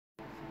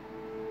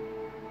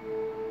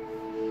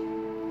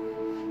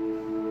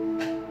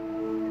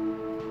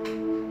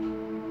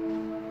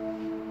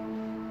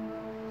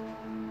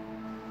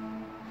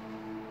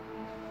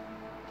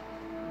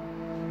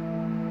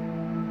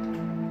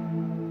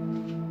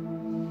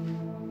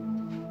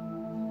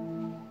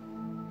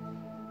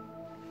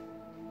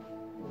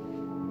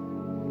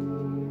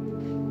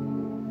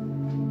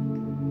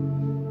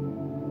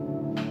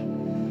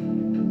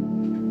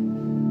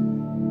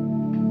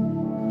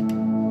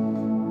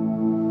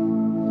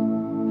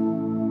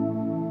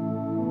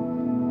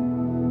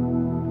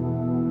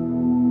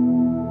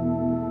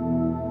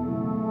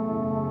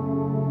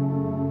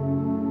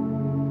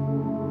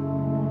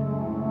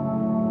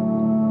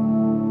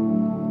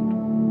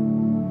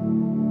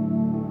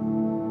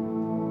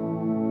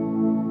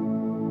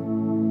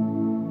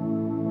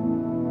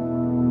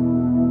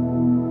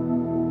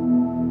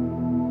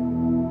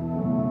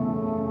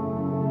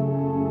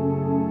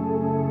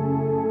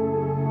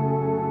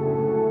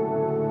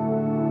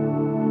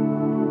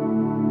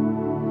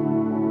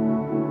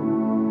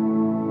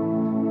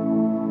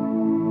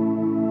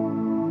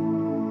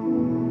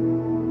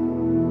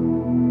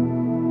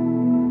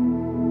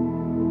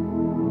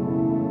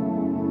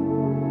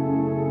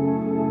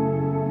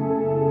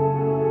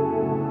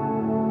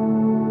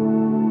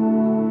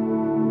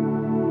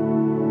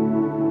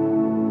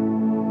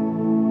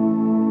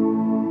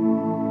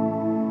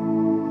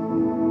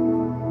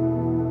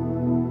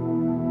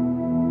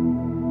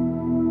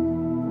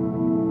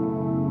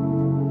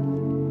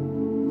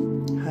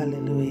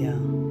Hallelujah.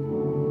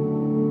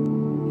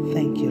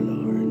 Thank you,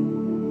 Lord.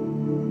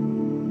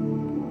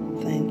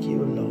 Thank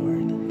you,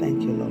 Lord.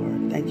 Thank you,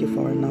 Lord. Thank you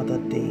for another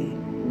day.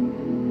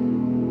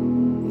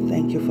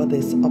 Thank you for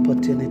this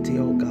opportunity,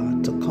 oh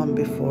God, to come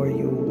before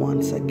you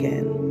once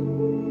again,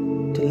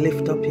 to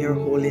lift up your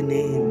holy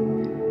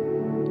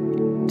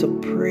name, to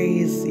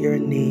praise your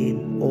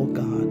name, oh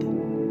God,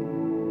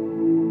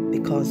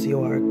 because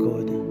you are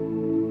good,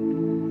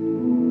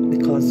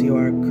 because you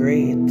are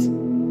great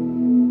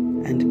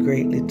and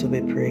greatly to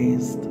be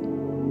praised.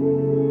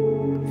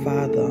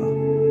 Father,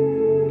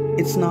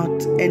 it's not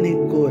any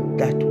good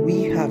that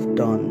we have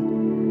done,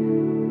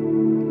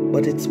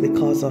 but it's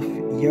because of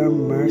your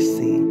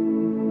mercy.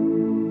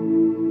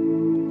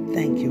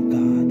 Thank you,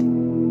 God.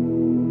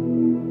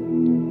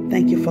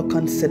 Thank you for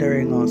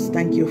considering us.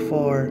 Thank you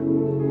for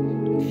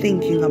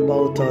thinking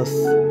about us,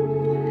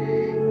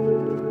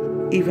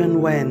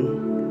 even when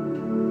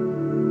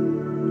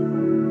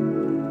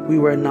we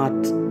were not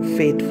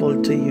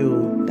faithful to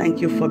you. Thank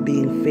you for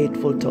being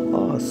faithful to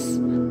us.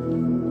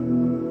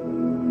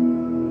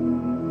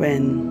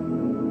 When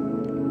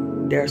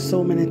there are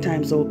so many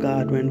times, oh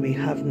God, when we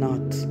have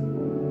not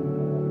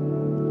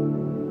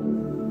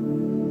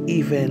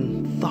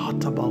even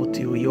thought about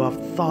you, you have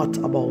thought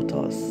about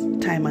us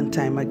time and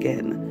time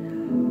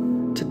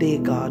again. Today,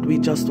 God, we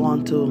just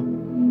want to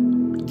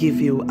give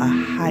you a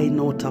high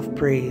note of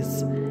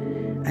praise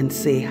and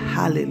say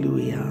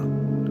hallelujah.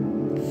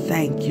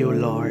 Thank you,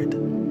 Lord.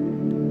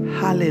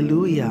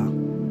 Hallelujah.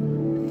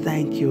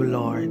 Thank you,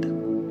 Lord.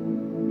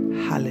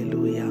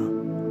 Hallelujah.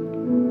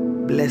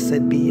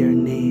 Blessed be your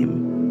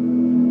name,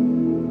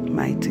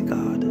 mighty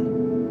God.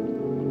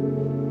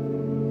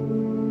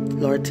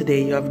 Lord,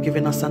 today you have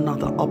given us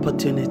another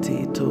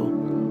opportunity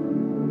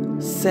to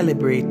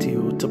celebrate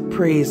you, to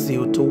praise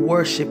you, to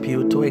worship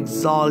you, to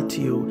exalt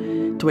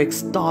you, to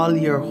extol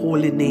your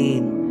holy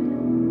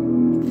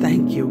name.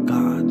 Thank you,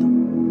 God.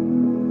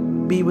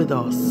 Be with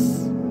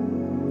us.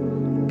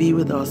 Be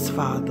with us,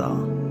 Father,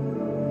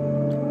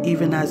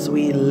 even as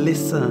we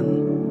listen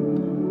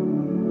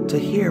to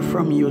hear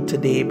from you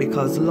today,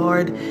 because,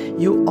 Lord,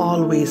 you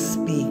always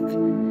speak.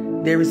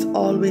 There is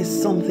always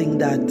something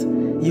that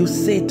you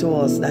say to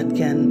us that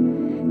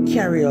can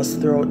carry us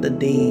throughout the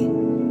day,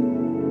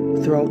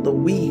 throughout the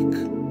week,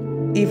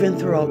 even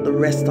throughout the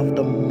rest of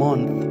the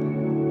month.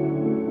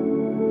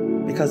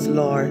 Because,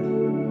 Lord,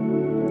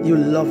 you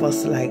love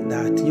us like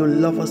that. You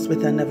love us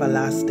with an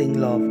everlasting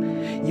love.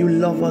 You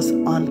love us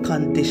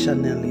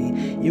unconditionally.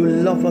 You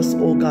love us,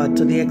 oh God,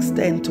 to the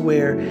extent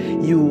where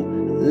you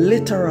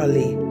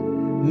literally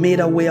made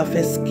a way of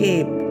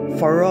escape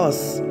for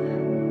us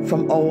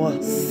from our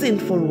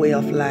sinful way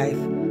of life.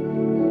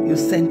 You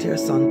sent your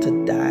Son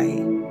to die.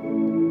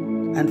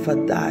 And for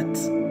that,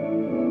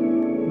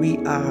 we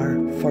are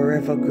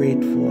forever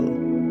grateful.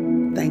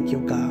 Thank you,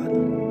 God.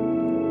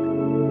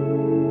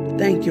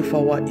 Thank you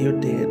for what you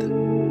did.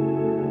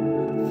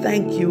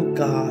 Thank you,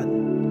 God,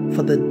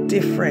 for the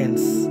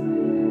difference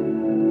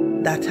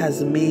that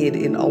has made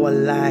in our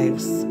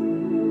lives.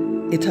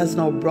 It has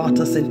now brought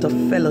us into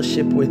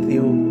fellowship with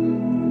you.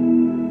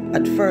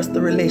 At first,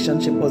 the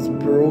relationship was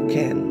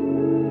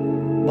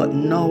broken, but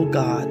now,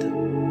 God,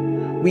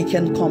 we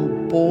can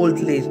come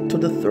boldly to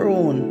the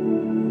throne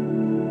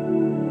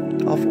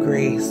of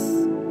grace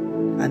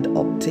and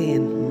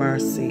obtain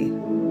mercy.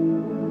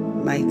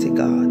 Mighty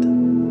God,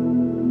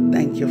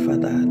 thank you for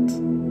that.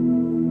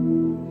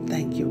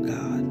 Thank you,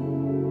 God.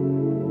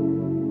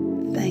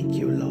 Thank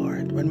you,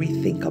 Lord. When we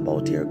think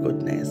about your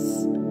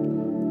goodness,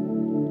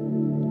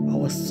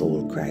 our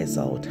soul cries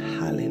out,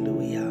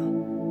 hallelujah.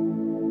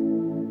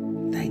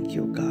 Thank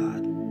you,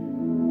 God,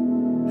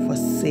 for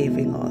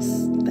saving us.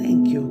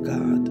 Thank you,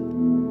 God,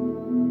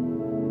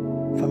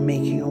 for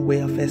making a way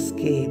of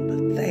escape.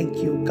 Thank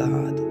you,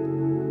 God,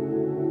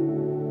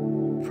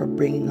 for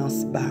bringing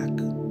us back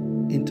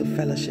into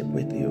fellowship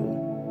with you.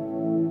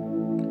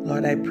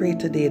 Lord, I pray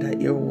today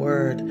that your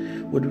word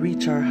would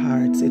reach our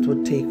hearts. It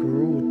would take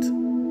root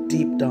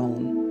deep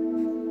down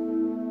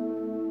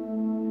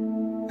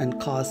and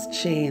cause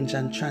change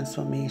and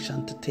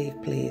transformation to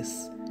take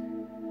place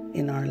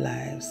in our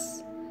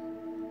lives.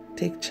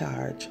 Take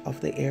charge of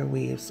the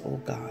airwaves, O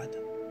God,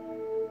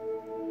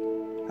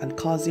 and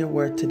cause your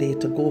word today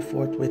to go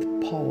forth with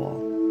power,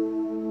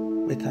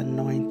 with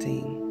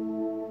anointing,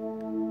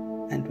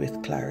 and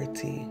with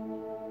clarity.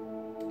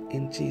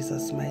 In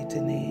Jesus' mighty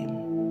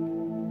name.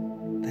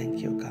 Thank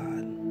you,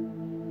 God.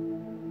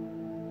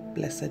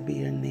 Blessed be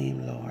your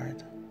name,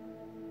 Lord.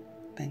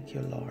 Thank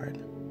you, Lord.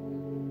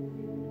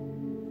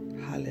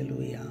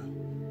 Hallelujah.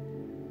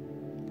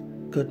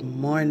 Good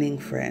morning,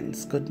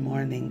 friends. Good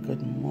morning.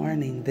 Good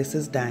morning. This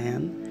is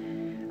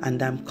Diane,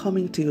 and I'm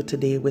coming to you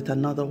today with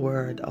another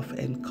word of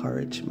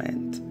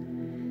encouragement.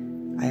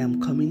 I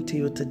am coming to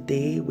you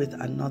today with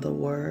another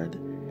word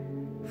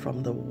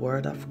from the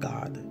Word of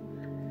God.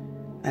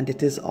 And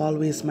it is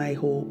always my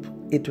hope,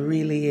 it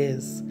really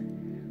is,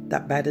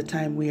 that by the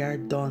time we are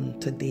done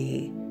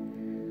today,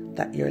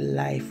 that your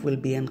life will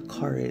be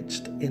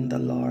encouraged in the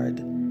Lord.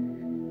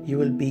 You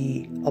will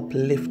be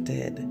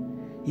uplifted.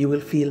 You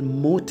will feel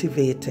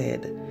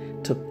motivated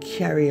to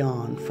carry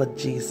on for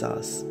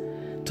Jesus,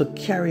 to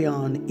carry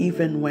on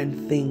even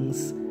when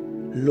things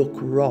look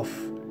rough,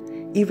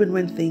 even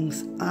when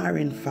things are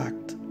in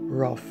fact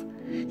rough.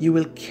 You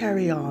will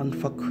carry on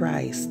for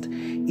Christ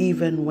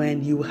even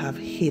when you have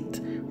hit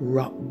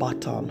rock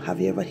bottom.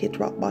 Have you ever hit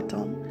rock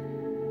bottom?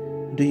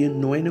 Do you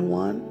know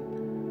anyone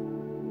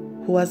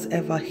who has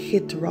ever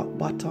hit rock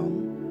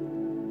bottom?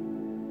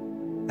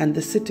 And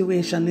the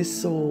situation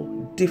is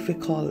so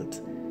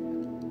difficult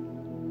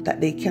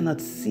that they cannot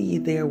see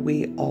their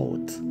way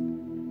out.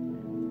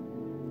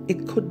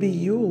 It could be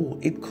you.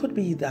 It could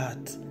be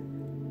that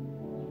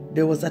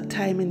there was a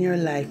time in your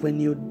life when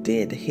you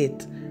did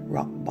hit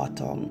rock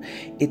bottom.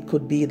 It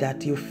could be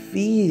that you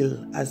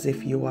feel as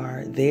if you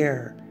are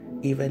there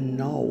even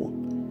now.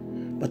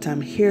 But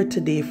I'm here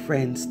today,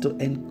 friends, to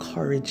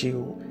encourage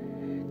you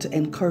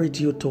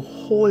to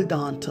hold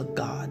on to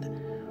God.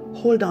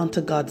 Hold on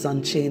to God's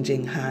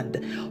unchanging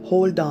hand.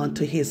 Hold on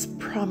to His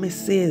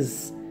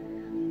promises.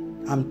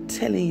 I'm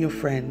telling you,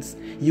 friends,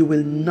 you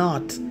will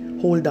not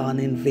hold on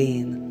in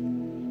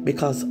vain,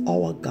 because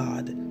our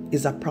God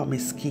is a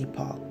promise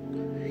keeper.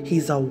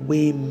 He's a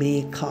way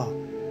maker.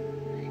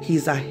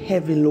 He's a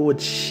heavy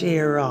load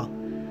sharer.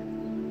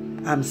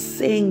 I'm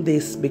saying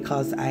this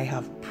because I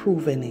have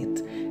proven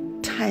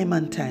it time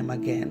and time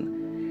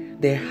again.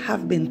 There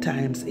have been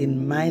times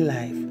in my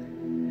life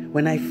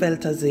when I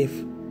felt as if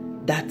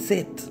that's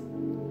it.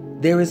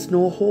 There is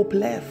no hope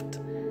left.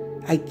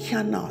 I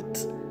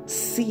cannot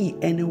see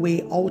any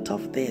way out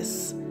of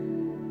this.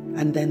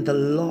 And then the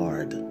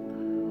Lord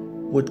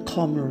would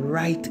come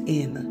right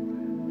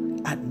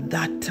in at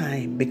that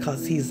time,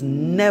 because He's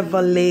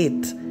never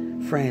late,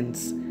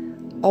 friends.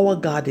 Our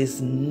God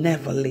is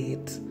never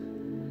late.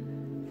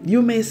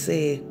 You may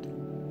say,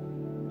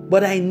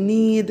 but I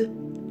need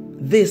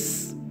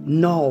this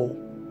now,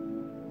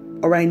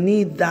 or I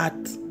need that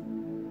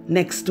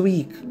next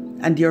week,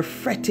 and you're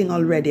fretting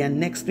already, and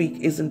next week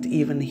isn't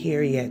even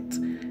here yet.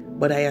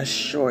 But I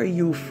assure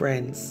you,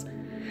 friends,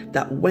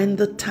 that when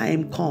the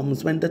time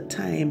comes, when the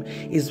time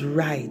is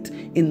right,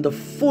 in the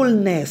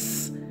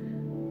fullness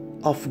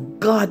of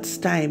God's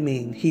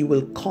timing, He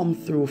will come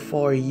through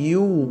for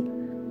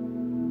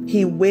you.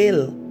 He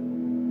will.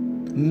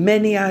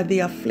 Many are the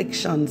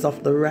afflictions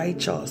of the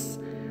righteous,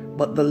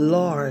 but the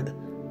Lord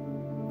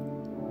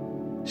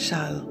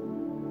shall,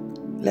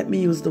 let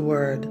me use the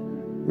word,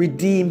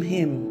 redeem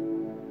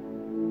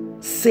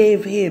him,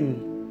 save him,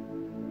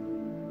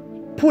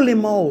 pull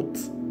him out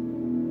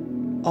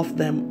of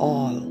them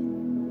all.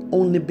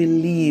 Only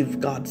believe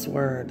God's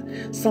word.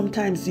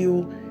 Sometimes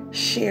you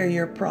share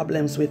your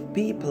problems with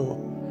people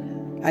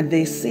and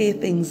they say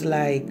things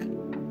like,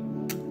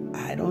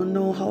 I don't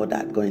know how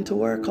that's going to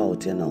work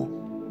out,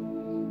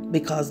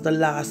 because the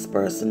last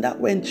person that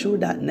went through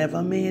that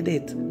never made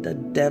it. The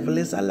devil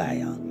is a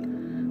liar.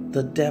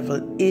 The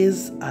devil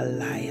is a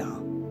liar.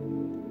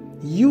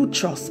 You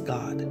trust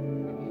God.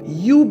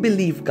 You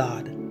believe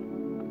God.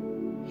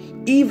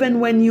 Even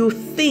when you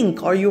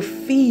think or you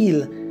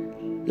feel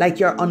like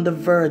you're on the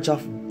verge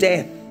of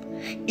death,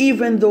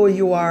 even though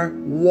you are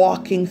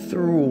walking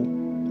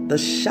through the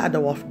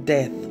shadow of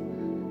death,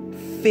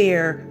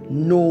 fear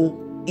no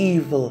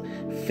evil.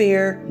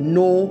 Fear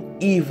no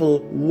evil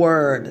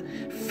word.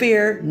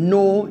 Fear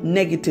no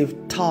negative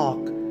talk.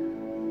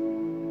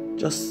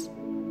 Just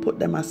put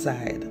them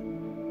aside.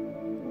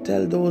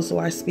 Tell those who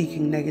are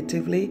speaking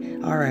negatively,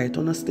 all right, I'm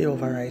going to stay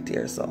over right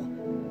here, so.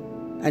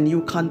 And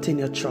you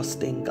continue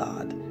trusting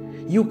God.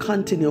 You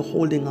continue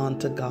holding on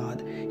to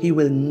God. He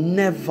will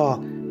never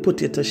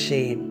put you to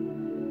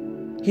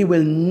shame. He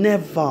will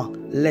never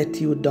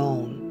let you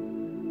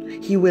down.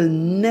 He will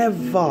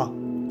never,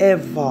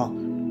 ever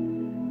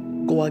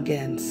go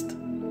against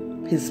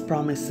His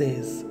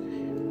promises.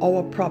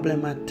 Our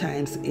problem at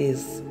times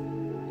is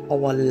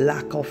our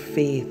lack of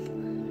faith,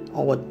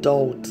 our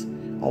doubt,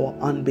 our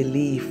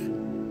unbelief.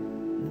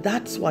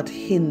 That's what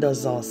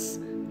hinders us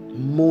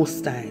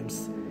most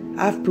times.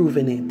 I've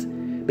proven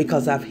it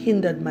because I've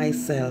hindered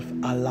myself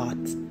a lot.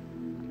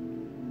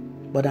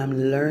 But I'm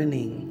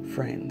learning,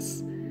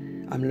 friends.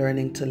 I'm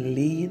learning to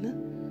lean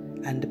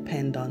and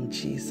depend on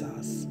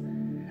Jesus.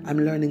 I'm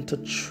learning to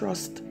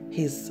trust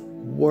His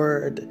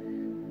word,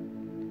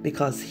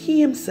 because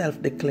He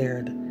Himself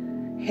declared,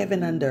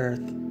 heaven and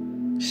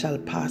earth shall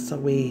pass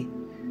away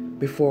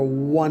before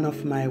one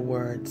of my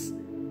words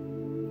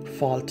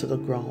fall to the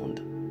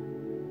ground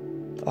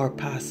or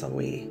pass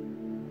away.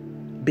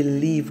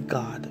 Believe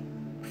God,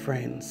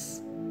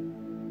 friends.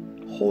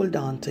 Hold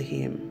on to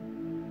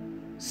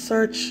Him.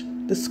 Search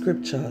the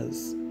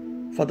scriptures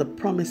for the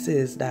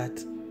promises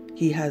that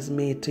He has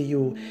made to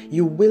you.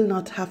 You will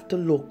not have to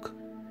look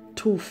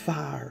too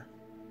far.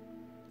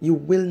 You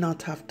will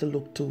not have to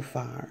look too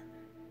far.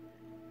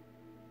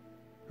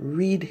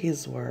 Read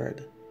His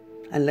word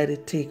and let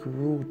it take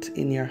root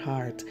in your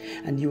heart,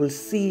 and you will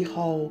see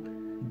how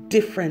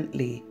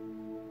differently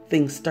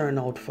things turn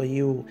out for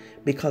you,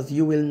 because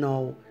you will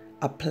now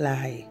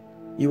apply.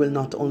 You will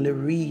not only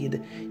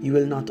read, you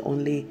will not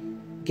only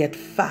get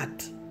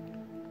fat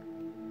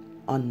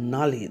on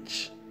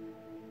knowledge,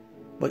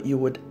 but you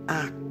would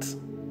act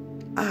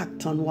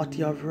on what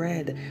you have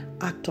read,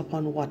 act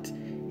upon what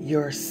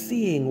you're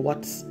seeing,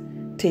 what's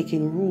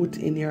taking root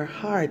in your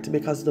heart,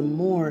 because the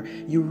more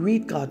you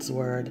read God's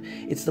word,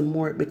 it's the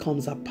more it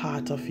becomes a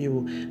part of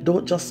you.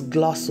 Don't just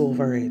gloss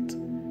over it.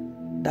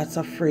 That's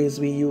a phrase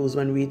we use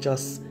when we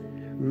just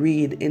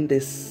read in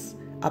this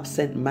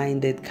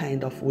absent-minded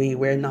kind of way.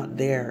 We're not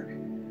there.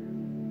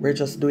 We're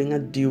just doing a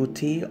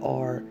duty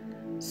or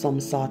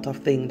some sort of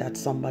thing that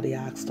somebody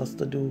asked us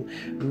to do.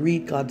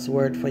 Read God's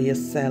word for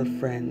yourself,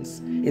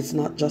 friends. It's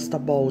not just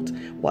about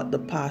what the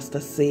pastor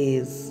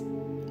says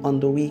on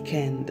the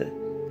weekend.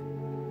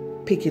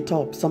 Pick it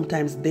up.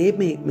 Sometimes they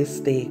make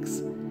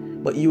mistakes,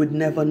 but you would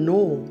never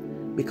know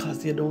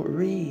because you don't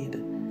read.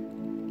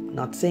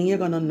 Not saying you're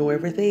going to know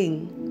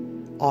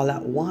everything all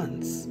at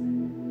once,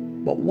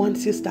 but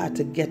once you start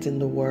to get in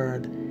the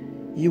word,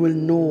 you will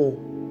know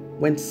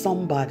when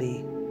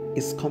somebody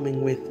is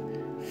coming with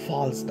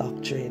false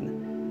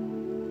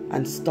doctrine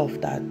and stuff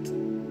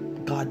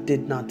that God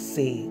did not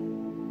say.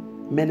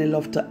 Many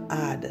love to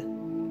add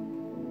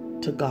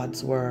to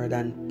God's word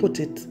and put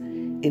it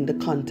in the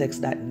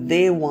context that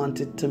they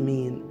want it to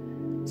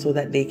mean so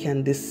that they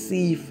can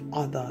deceive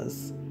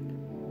others.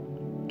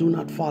 Do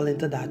not fall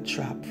into that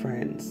trap,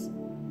 friends.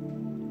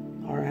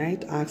 All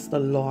right? Ask the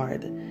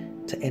Lord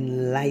to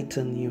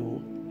enlighten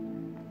you.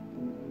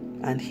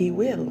 And He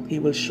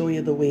will show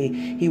you the way.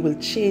 He will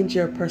change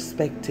your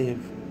perspective.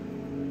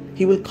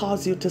 He will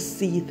cause you to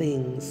see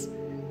things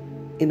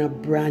in a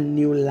brand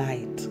new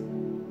light,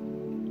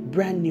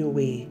 brand new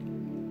way.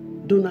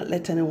 Do not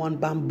let anyone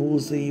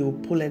bamboozle you,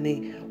 pull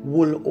any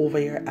wool over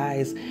your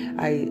eyes.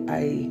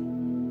 I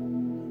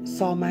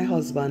saw my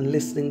husband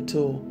listening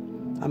to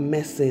a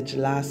message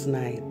last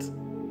night,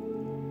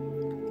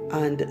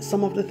 and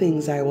some of the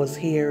things I was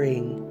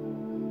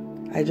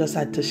hearing, I just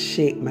had to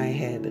shake my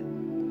head.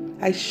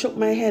 I shook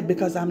my head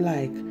because I'm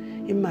like,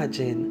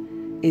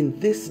 imagine in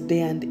this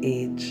day and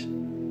age,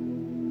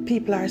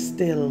 people are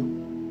still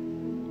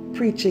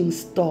preaching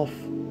stuff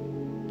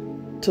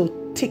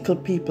to tickle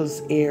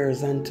people's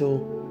ears and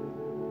to,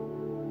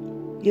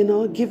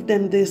 give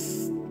them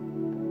this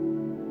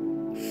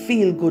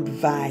feel-good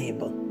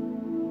vibe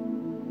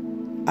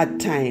at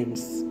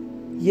times.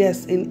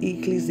 Yes, in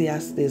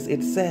Ecclesiastes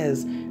it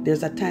says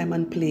there's a time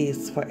and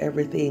place for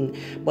everything,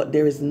 but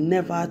there is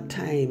never a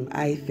time,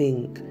 I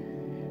think,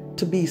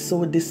 to be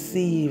so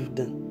deceived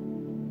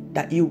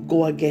that you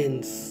go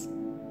against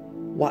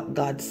what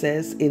God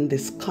says in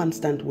this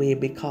constant way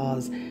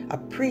because a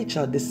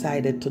preacher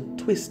decided to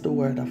twist the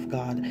word of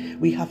God.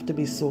 We have to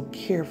be so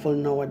careful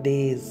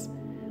nowadays.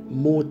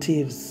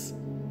 Motives.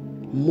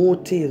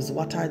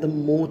 What are the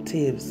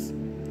motives?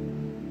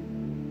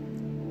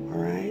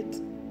 All right?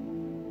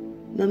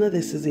 None of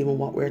this is even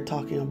what we're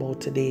talking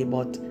about today,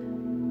 but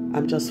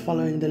I'm just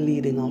following the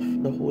leading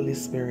of the Holy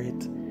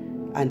Spirit.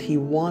 And He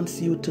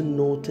wants you to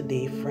know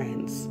today,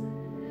 friends,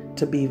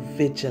 to be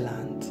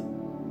vigilant,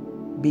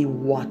 be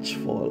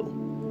watchful,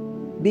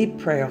 be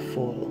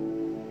prayerful,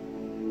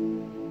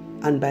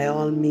 and by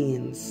all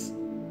means,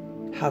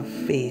 have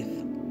faith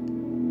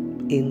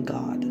in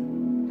God.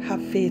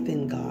 Have faith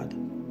in God.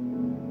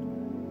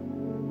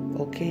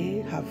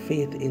 Okay? Have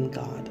faith in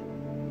God.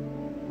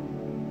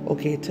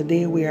 Okay,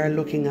 today we are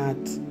looking at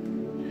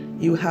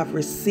you have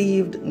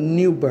received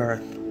new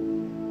birth.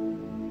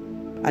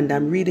 And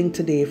I'm reading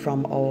today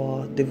from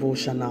our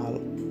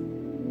devotional.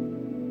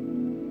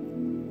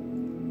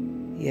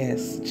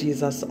 Yes,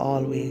 Jesus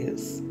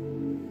always.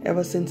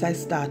 Ever since I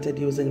started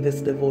using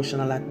this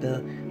devotional at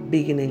the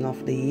beginning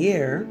of the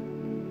year,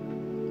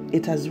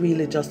 it has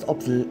really just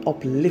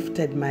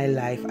uplifted my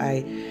life.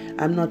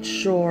 I'm not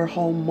sure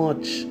how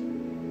much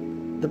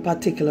the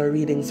particular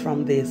readings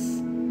from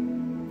this,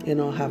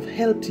 have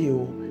helped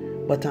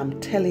you, but I'm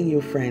telling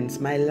you, friends,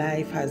 my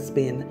life has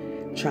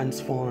been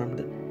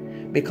transformed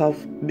because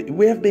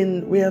we have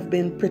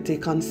been pretty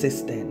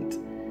consistent.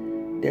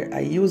 I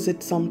use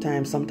it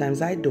sometimes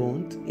I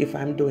don't, if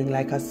I'm doing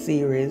like a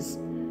series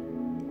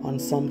on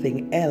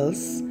something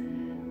else,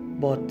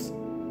 but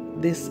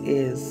this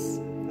is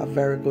a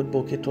very good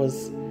book. It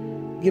was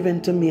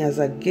given to me as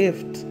a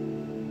gift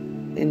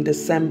in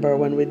December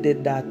when we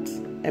did that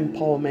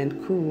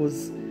empowerment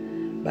cruise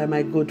by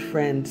my good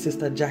friend,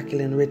 Sister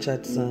Jacqueline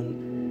Richardson.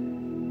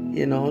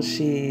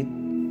 She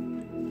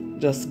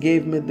just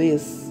gave me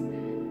this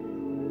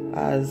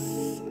as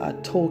a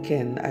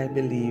token, I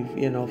believe,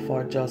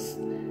 for just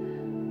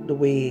the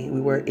way we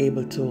were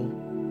able to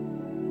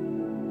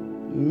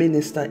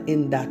minister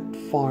in that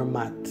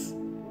format.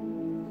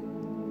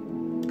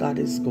 God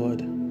is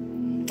good.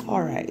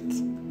 All right.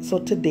 So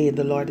today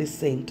the Lord is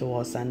saying to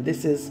us, and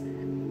this is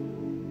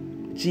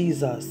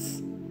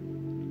Jesus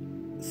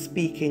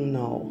speaking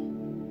now.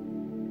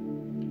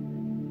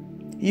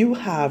 You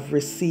have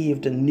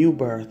received a new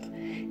birth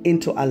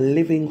into a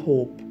living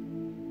hope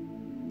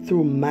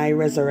through my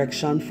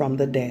resurrection from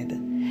the dead.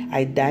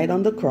 I died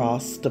on the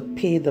cross to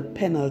pay the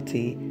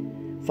penalty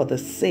for the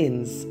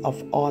sins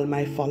of all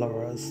my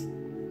followers.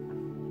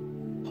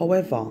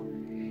 However,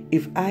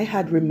 If I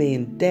had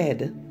remained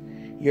dead,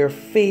 your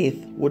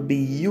faith would be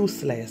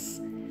useless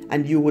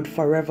and you would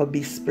forever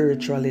be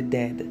spiritually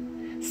dead,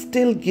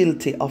 still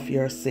guilty of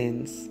your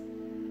sins.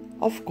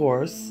 Of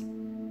course,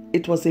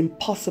 it was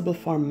impossible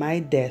for my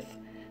death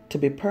to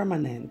be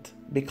permanent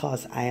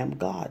because I am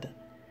God.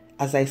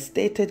 As I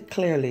stated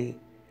clearly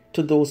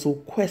to those who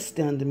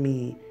questioned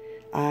me,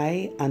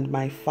 I and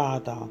my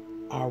Father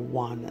are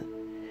one.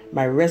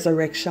 My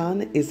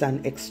resurrection is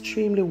an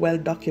extremely well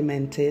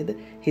documented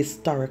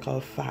historical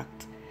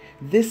fact.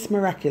 This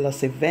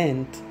miraculous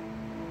event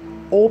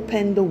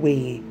opened the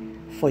way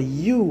for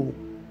you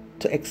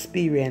to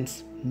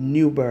experience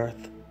new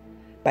birth.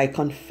 By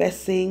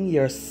confessing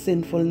your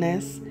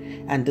sinfulness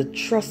and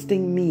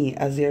trusting me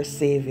as your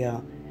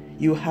Savior,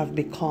 you have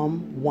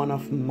become one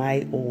of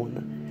my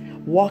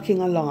own, walking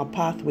along a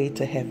pathway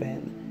to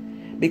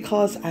heaven.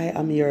 Because I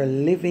am your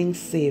living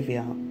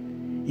Savior,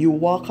 you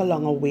walk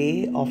along a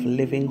way of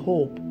living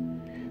hope.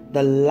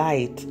 The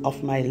light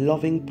of my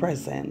loving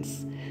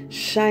presence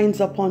shines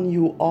upon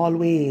you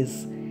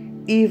always,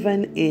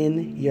 even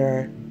in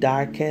your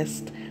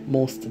darkest,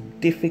 most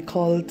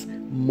difficult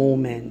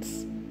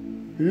moments.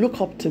 Look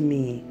up to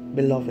me,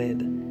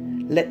 beloved.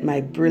 Let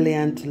my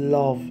brilliant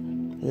love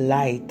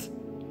light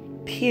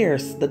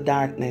pierce the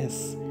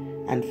darkness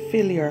and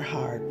fill your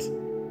heart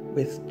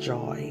with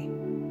joy.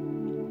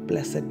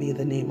 Blessed be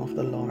the name of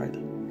the Lord.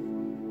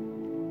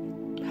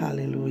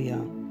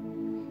 Hallelujah.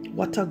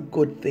 What a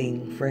good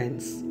thing,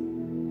 friends.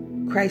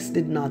 Christ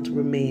did not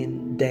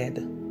remain dead.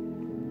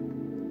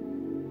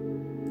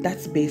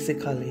 That's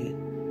basically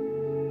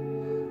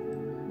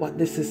what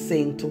this is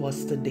saying to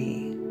us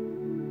today.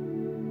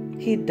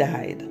 He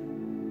died,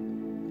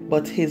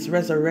 but his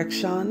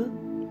resurrection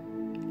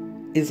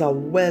is a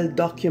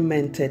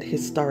well-documented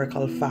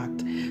historical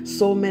fact.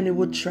 So many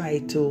would try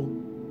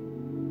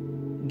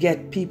to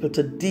get people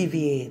to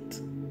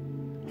deviate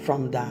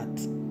from that.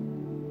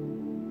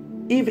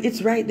 If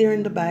it's right there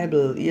in the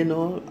Bible,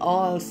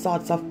 all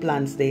sorts of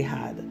plans they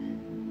had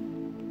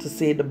to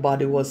say the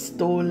body was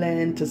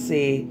stolen, to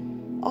say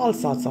all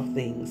sorts of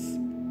things.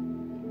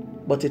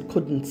 But it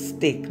couldn't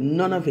stick.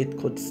 None of it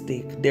could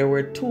stick. There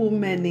were too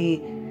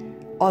many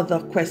other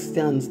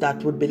questions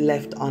that would be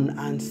left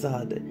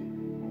unanswered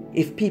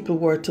if people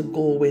were to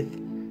go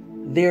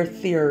with their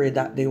theory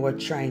that they were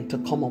trying to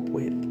come up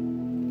with.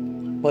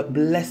 But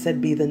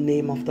blessed be the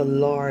name of the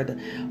Lord.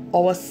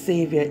 Our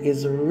Savior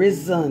is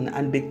risen,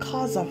 and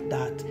because of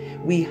that,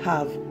 we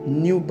have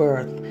new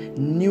birth,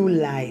 new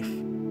life.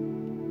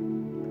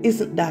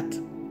 Isn't that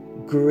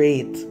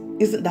great?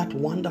 Isn't that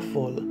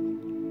wonderful?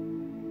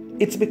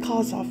 It's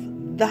because of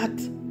that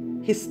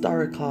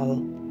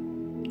historical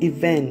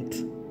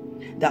event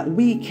that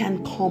we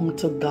can come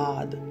to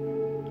God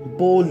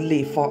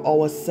boldly for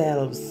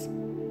ourselves.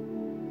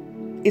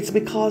 It's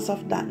because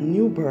of that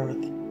new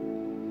birth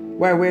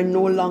where we're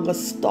no longer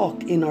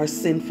stuck in our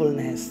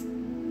sinfulness.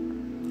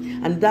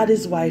 And that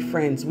is why,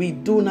 friends, we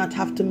do not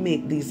have to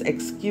make these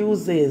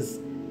excuses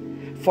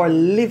for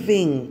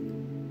living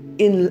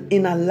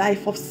in a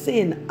life of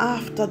sin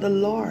after the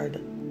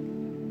Lord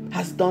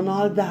has done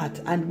all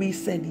that and we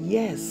said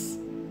yes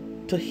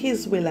to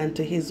his will and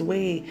to his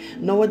way.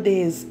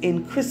 Nowadays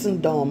in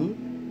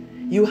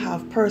Christendom, you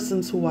have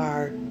persons who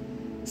are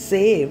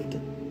saved,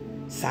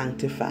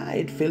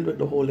 sanctified, filled with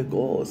the Holy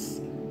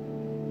Ghost.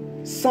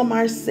 Some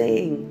are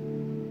saying,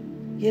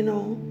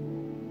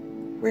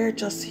 we're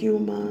just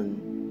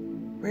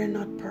human. We're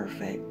not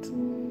perfect.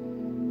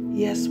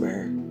 Yes,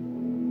 we're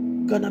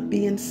gonna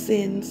be in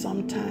sin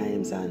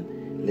sometimes.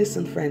 And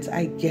listen, friends,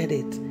 I get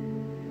it.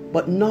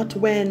 But not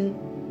when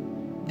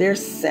they're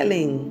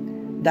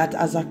selling that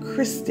as a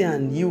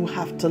Christian, you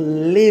have to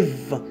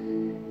live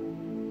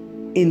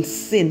in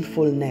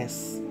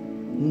sinfulness.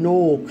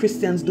 No,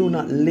 Christians do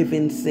not live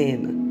in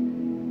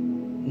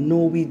sin. No,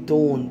 we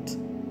don't.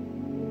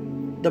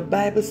 The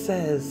Bible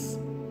says,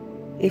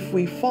 if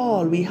we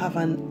fall, we have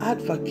an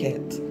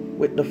advocate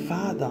with the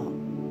Father.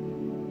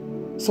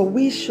 So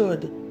we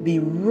should be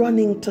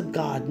running to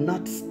God,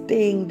 not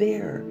staying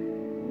there.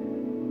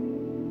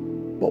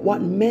 But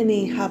what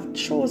many have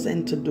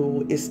chosen to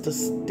do is to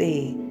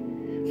stay,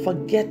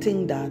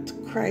 forgetting that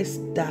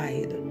Christ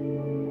died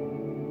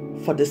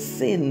for the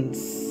sins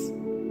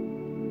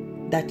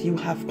that you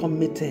have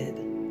committed.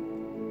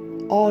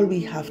 All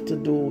we have to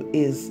do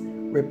is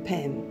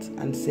repent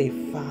and say,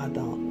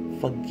 Father,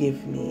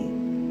 forgive me.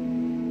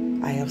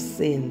 I have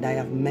sinned. I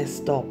have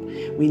messed up.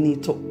 We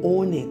need to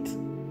own it,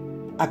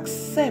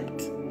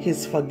 accept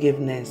his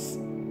forgiveness,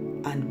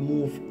 and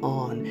move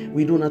on.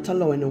 We do not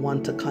allow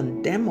anyone to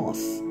condemn us.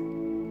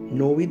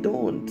 No, we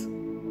don't.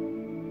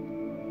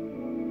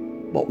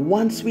 But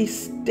once we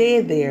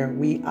stay there,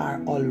 we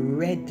are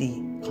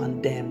already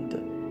condemned.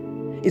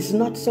 It's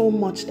not so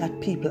much that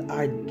people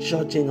are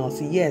judging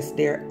us. Yes,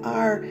 there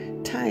are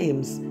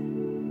times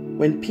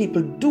when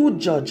people do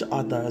judge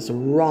others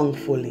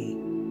wrongfully.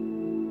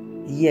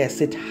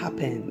 Yes, it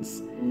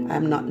happens.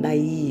 I'm not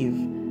naive.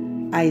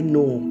 I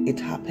know it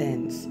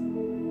happens.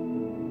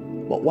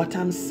 But what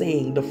I'm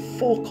saying, the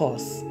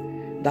focus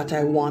that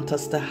I want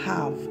us to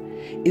have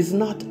is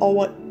not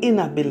our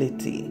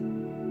inability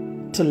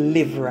to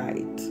live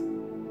right.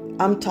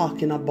 I'm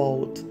talking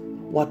about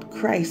what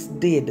Christ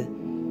did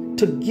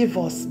to give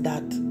us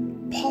that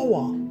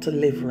power to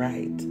live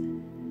right.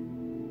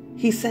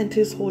 He sent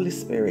His Holy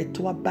Spirit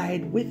to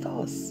abide with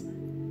us.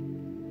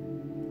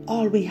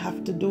 All we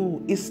have to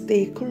do is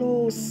stay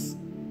close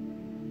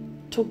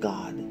to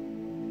God.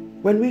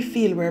 When we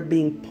feel we're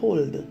being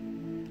pulled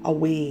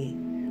away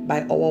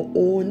by our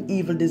own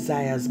evil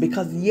desires,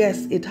 because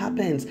yes, it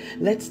happens.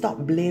 Let's stop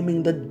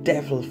blaming the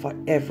devil for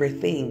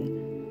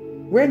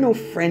everything. We're no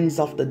friends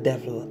of the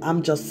devil.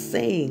 I'm just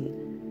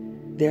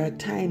saying there are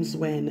times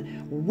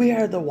when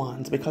we're the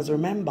ones, because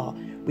remember,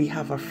 we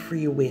have a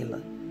free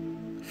will.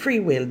 Free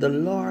will. The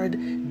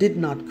Lord did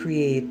not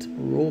create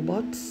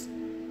robots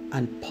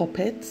and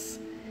puppets,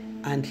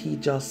 and He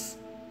just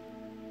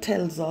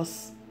tells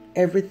us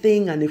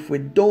everything, and if we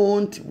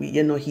don't,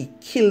 He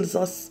kills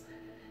us,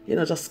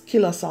 just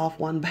kill us off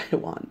one by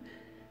one.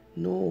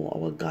 No,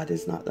 our God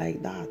is not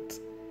like that.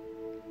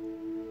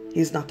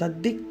 He's not a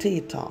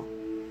dictator.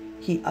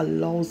 He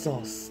allows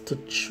us to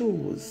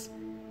choose.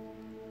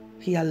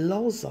 He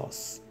allows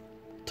us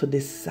to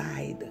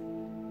decide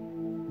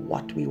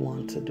what we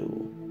want to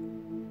do.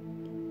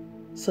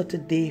 So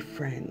today,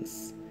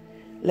 friends,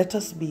 let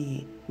us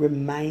be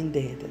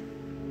reminded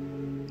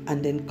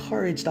and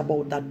encouraged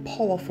about that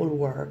powerful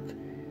work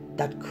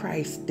that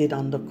Christ did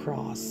on the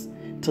cross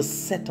to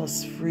set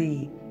us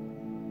free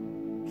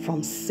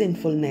from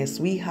sinfulness.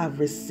 We have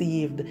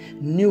received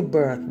new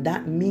birth.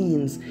 That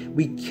means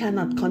we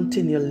cannot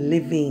continue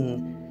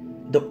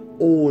living the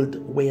old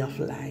way of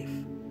life.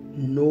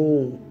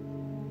 No,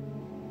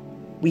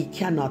 we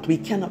cannot. We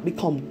cannot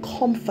become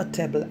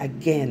comfortable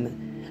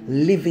again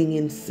living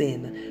in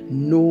sin.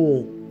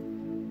 No,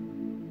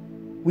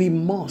 we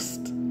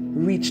must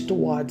reach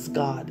towards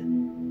God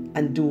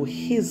and do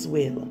His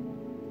will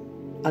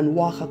and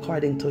walk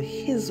according to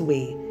His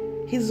way.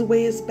 His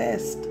way is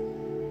best.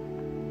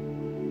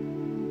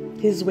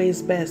 His way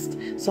is best.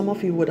 Some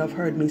of you would have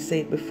heard me say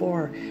it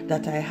before,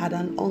 that I had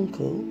an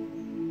uncle,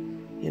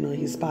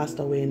 he's passed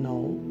away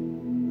now.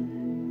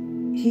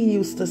 He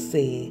used to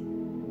say,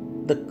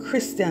 the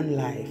Christian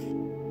life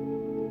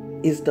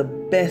is the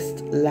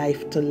best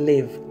life to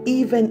live,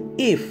 even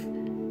if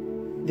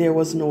there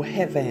was no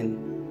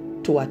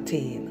heaven to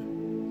attain.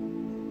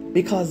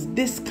 Because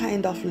this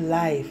kind of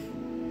life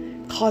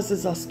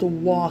causes us to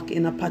walk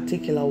in a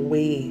particular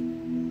way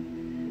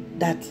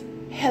that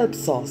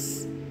helps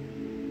us.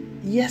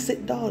 Yes,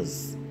 it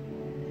does.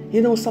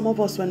 Some of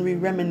us, when we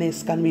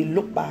reminisce and we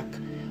look back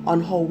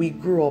on how we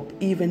grew up,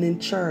 even in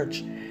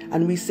church,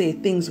 and we say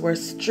things were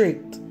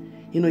strict.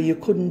 You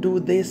couldn't do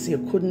this, you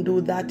couldn't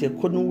do that, you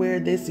couldn't wear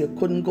this, you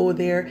couldn't go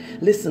there.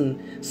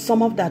 Listen,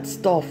 some of that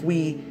stuff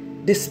we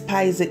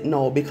despise it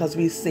now because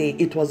we say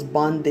it was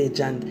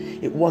bondage and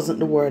it wasn't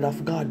the word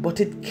of God, but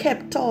it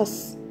kept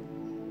us.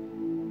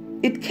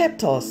 It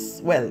kept us,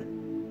 well,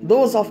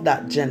 those of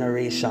that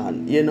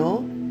generation,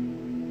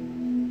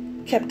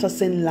 kept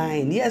us in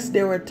line. Yes,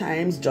 there were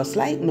times, just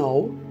like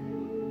now,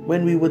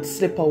 when we would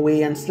slip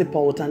away and slip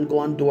out and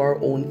go and do our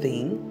own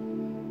thing.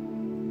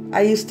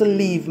 I used to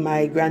leave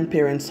my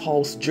grandparents'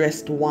 house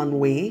dressed one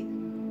way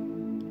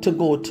to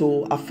go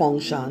to a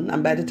function,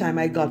 and by the time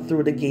I got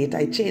through the gate,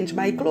 I changed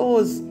my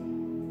clothes.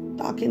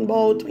 Talking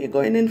about, we're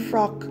going in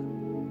frock.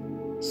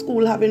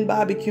 School having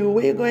barbecue,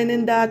 where you going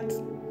in that?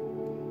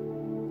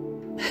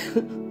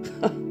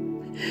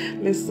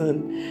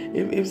 Listen,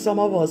 if some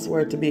of us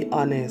were to be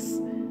honest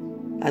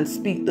and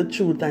speak the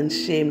truth and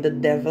shame the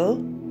devil,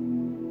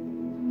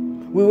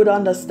 we would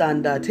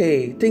understand that,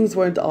 hey, things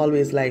weren't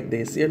always like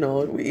this, we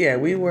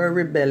were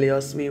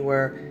rebellious, we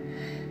were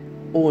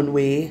own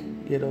way,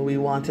 we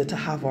wanted to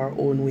have our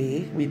own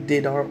way, we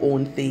did our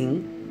own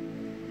thing,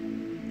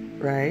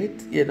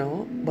 right,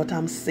 but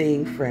I'm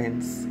saying,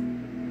 friends,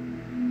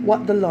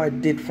 what the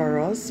Lord did for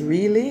us,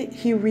 really,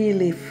 He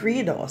really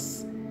freed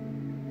us.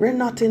 We're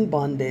not in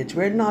bondage.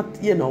 We're not,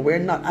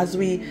 as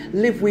we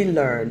live, we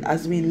learn.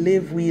 As we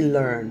live, we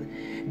learn.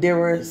 There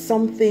were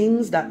some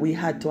things that we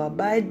had to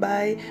abide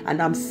by,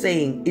 and I'm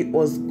saying it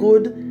was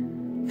good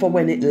for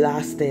when it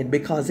lasted,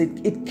 because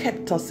it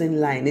kept us in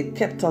line. It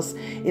kept us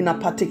in a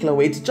particular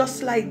way. It's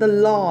just like the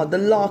law. The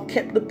law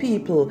kept the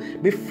people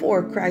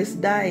before Christ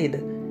died.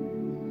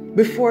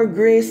 Before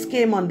grace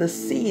came on the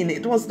scene,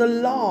 it was the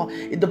law.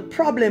 The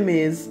problem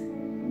is,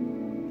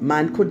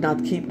 man could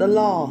not keep the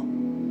law.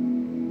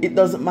 It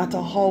doesn't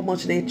matter how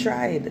much they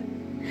tried.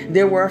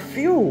 There were a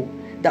few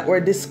that were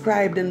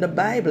described in the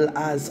Bible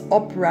as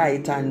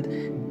upright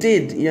and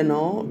did,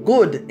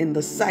 good in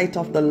the sight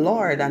of the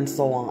Lord and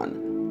so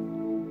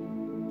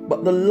on.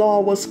 But the law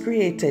was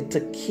created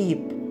to keep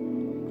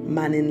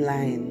man in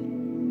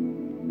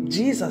line.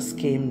 Jesus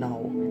came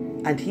now,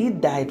 and He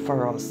died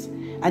for us,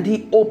 and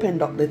He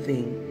opened up the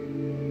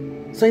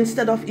thing. So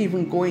instead of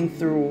even going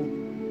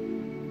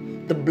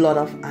through the blood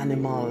of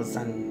animals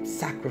and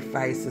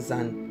sacrifices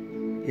and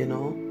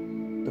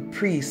the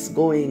priests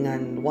going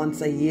and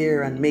once a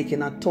year and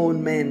making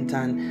atonement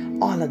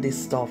and all of this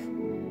stuff,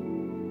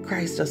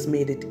 Christ just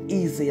made it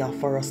easier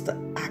for us to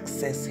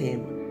access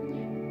him.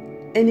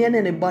 Any and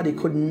anybody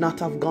could not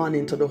have gone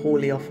into the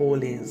Holy of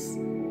Holies.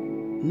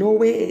 No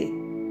way.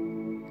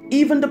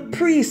 Even the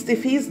priest,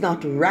 if he's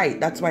not right,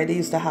 that's why they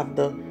used to have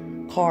the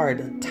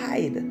cord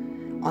tied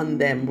on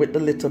them with the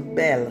little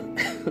bell.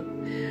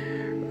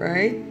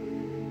 Right?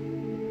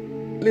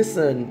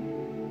 Listen,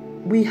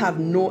 we have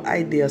no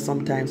idea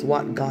sometimes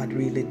what God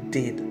really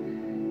did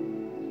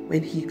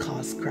when he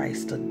caused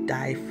Christ to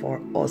die for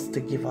us, to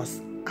give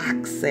us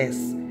access.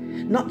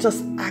 Not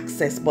just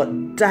access,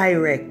 but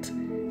direct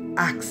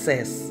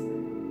access.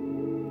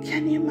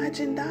 Can you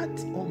imagine that?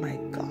 Oh my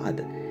God.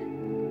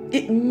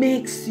 It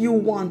makes you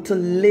want to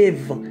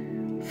live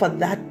for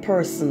that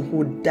person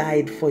who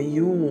died for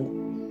you.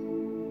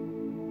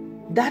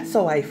 That's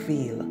how I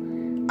feel.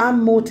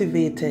 I'm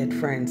motivated,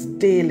 friends,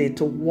 daily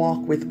to walk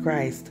with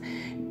Christ.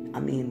 I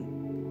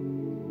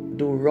mean,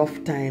 do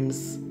rough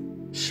times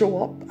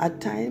show up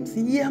at times?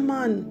 Yeah,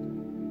 man.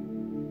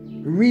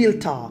 Real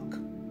talk.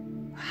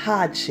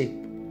 Hardship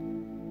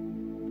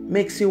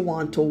makes you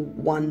want to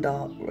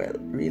wonder, well,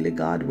 really,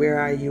 God, where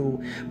are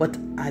you? But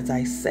as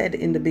I said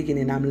in the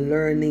beginning, I'm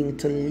learning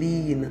to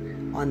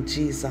lean on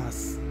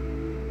Jesus.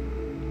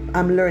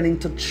 I'm learning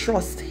to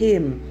trust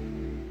him.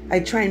 I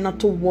try not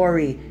to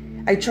worry.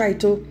 I try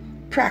to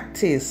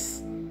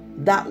practice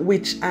that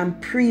which I'm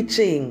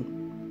preaching.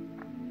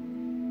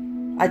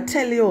 I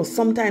tell you,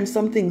 sometimes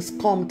some things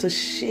come to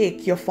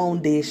shake your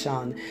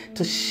foundation,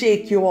 to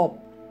shake you up,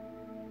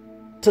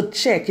 to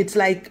check. It's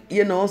like,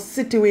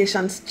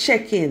 situations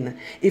checking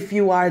if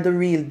you are the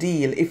real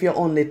deal, if you're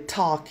only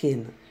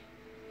talking.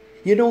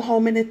 You know how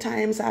many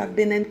times I've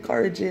been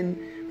encouraging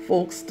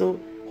folks to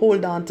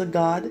hold on to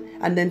God,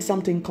 and then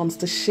something comes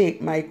to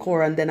shake my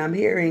core, and then I'm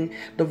hearing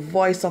the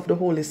voice of the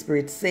Holy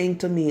Spirit saying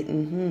to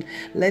me,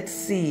 let's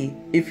see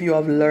if you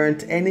have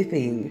learned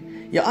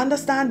anything. You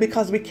understand?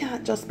 Because we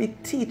can't just be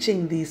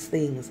teaching these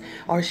things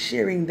or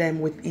sharing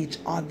them with each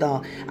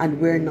other and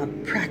we're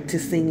not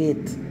practicing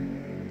it.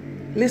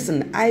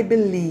 Listen, I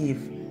believe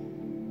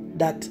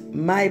that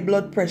my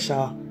blood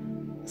pressure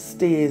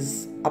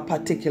stays a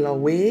particular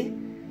way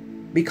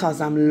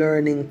because I'm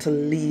learning to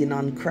lean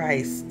on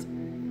Christ.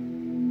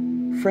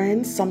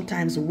 Friends,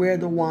 sometimes we're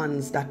the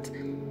ones that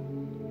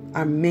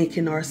are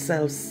making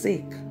ourselves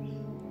sick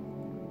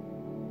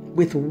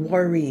with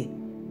worry,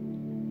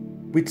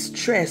 with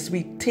stress.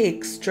 We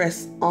take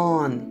stress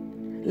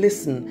on.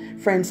 Listen,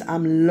 friends,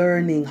 I'm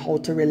learning how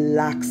to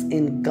relax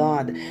in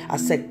God. I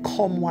said,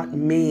 come what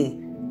may.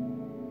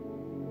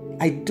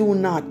 I do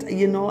not,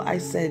 I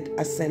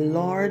said,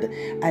 Lord,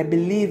 I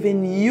believe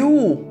in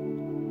you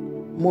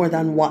more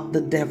than what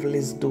the devil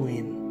is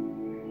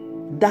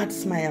doing.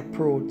 That's my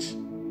approach.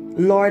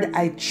 Lord,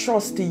 I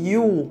trust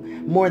you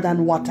more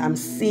than what I'm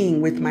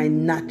seeing with my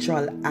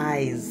natural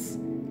eyes.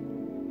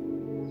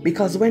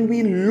 Because when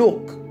we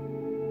look,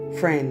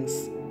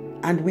 friends,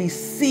 and we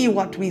see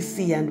what we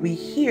see and we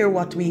hear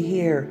what we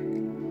hear,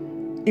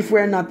 if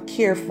we're not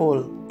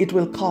careful, it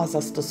will cause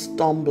us to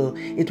stumble.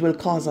 It will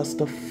cause us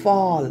to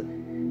fall.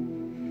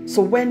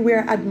 So when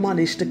we're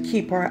admonished to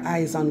keep our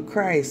eyes on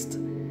Christ,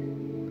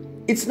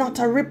 it's not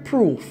a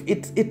reproof.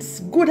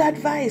 It's good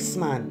advice,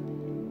 man.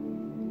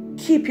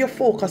 Keep your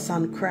focus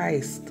on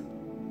Christ.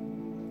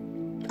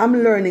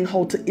 I'm learning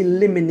how to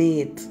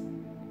eliminate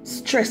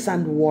stress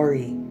and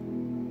worry.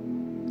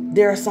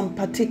 There are some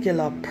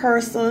particular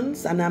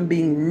persons, and I'm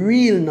being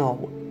real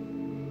now.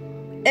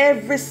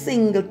 Every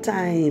single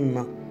time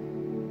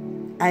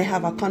I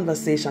have a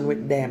conversation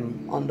with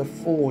them on the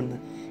phone,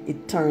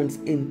 it turns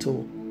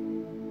into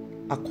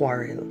a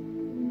quarrel.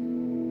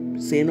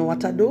 So you know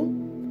what I do?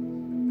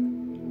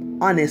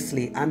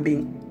 Honestly, I'm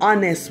being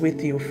honest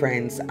with you,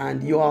 friends,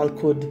 and you all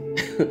could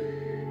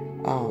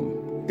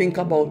think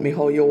about me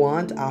how you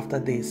want after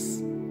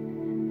this.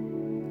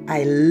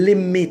 I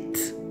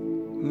limit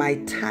my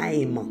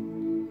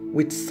time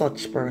with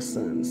such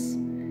persons.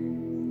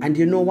 And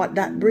you know what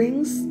that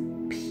brings?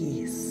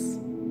 Peace,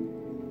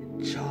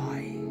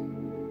 joy,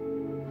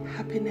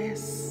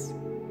 happiness,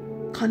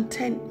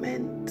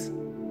 contentment.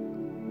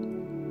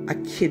 I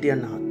kid you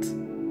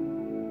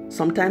not.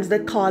 Sometimes they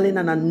call in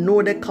and I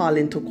know they call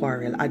in to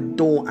quarrel. I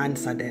don't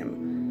answer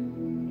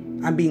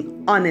them. I'm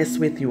being honest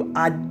with you.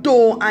 I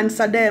don't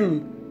answer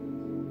them.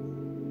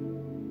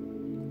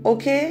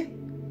 Okay?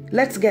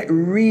 Let's get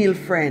real,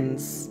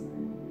 friends.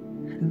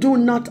 Do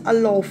not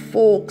allow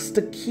folks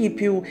to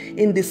keep you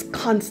in this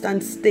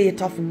constant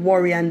state of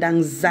worry and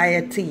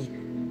anxiety.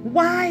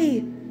 Why?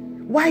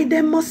 Why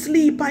they must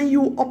sleep and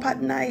you up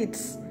at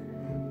nights?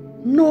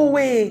 No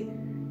way.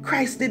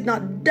 Christ did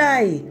not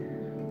die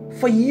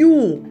for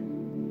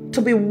you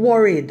to be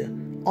worried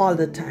all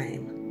the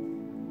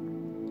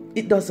time.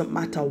 It doesn't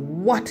matter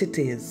what it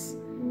is.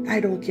 I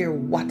don't care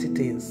what it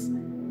is.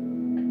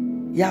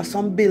 You have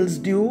some bills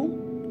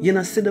due. You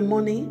don't see the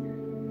money.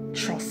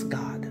 Trust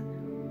God.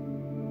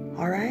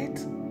 All right?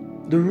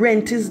 The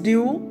rent is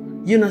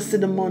due. You don't see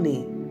the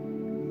money.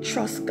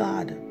 Trust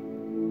God.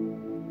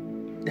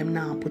 Them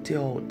now put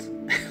you out.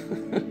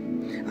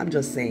 I'm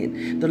just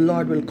saying, the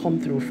Lord will come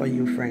through for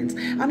you, friends.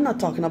 I'm not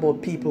talking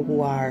about people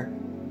who are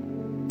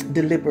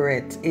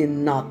deliberate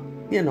in not,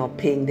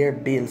 paying their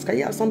bills. Because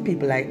you have some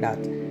people like that.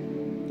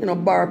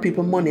 Borrow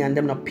people money and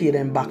them not pay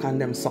them back on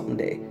them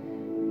someday.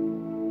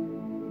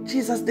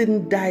 Jesus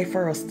didn't die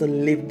for us to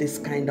live this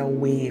kind of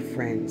way,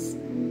 friends.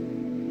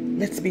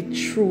 Let's be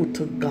true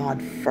to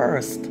God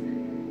first,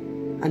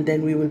 and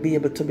then we will be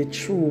able to be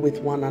true with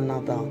one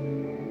another.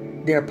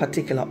 There are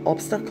particular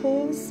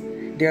obstacles.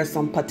 There are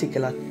some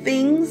particular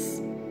things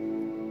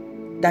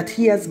that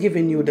He has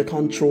given you the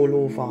control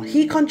over.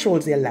 He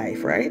controls your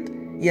life, right?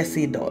 Yes,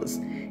 He does.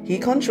 He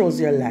controls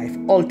your life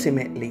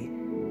ultimately.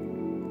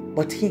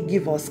 But He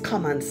gives us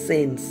common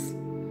sense.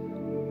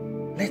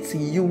 Let's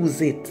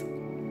use it.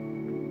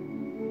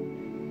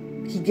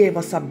 He gave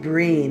us a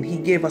brain. He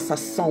gave us a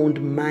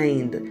sound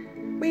mind.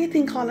 What do you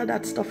think all of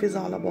that stuff is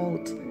all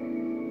about?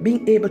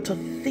 Being able to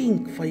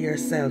think for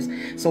yourselves.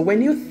 So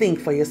when you think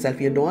for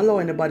yourself, you don't allow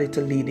anybody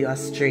to lead you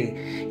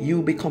astray.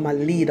 You become a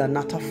leader,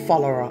 not a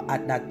follower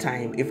at that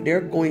time. If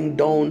they're going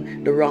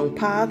down the wrong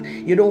path,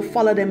 you don't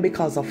follow them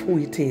because of who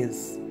it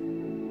is.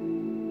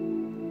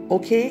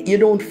 Okay? You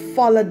don't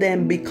follow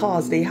them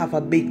because they have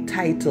a big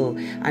title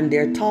and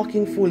they're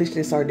talking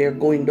foolishness or they're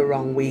going the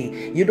wrong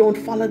way. You don't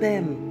follow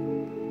them.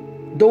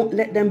 Don't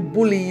let them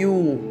bully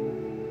you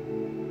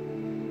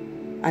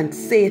and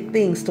say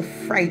things to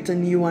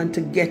frighten you and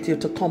to get you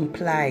to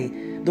comply.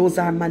 Those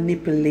are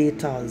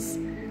manipulators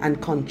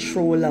and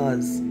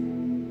controllers.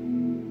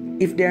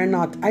 If they're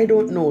not, I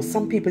don't know,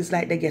 some people it's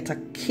like they get a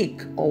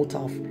kick out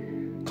of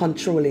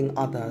controlling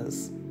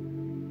others.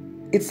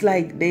 It's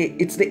like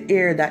it's the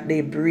air that they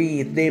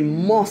breathe. They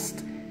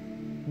must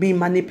be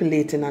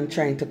manipulating and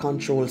trying to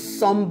control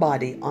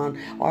somebody or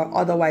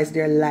otherwise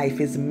their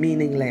life is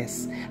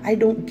meaningless. I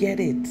don't get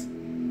it.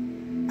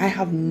 I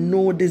have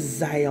no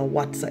desire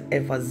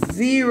whatsoever,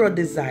 zero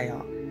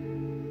desire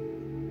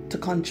to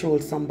control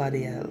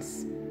somebody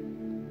else.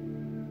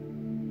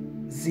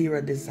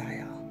 Zero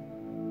desire.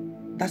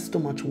 That's too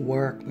much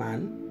work,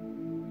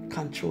 man.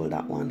 Control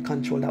that one,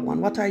 control that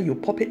one. What are you,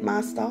 puppet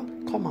master?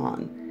 Come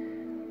on.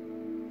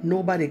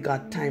 Nobody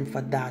got time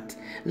for that.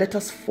 Let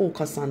us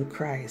focus on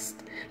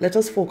Christ. Let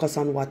us focus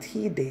on what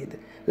He did.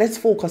 Let's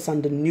focus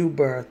on the new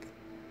birth.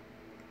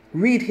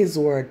 Read His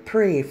word,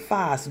 pray,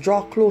 fast,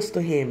 draw close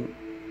to Him.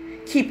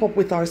 Keep up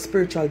with our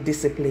spiritual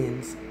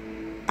disciplines.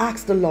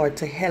 Ask the Lord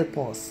to help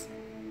us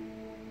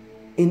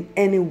in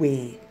any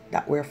way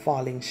that we're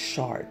falling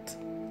short.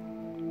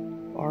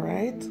 All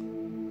right?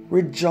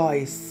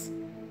 Rejoice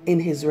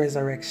in His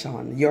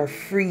resurrection. You're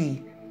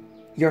free.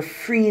 You're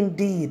free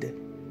indeed.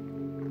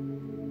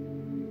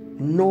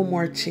 No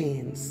more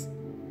chains.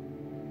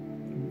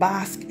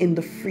 Bask in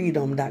the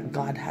freedom that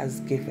God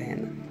has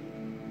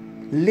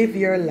given. Live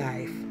your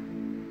life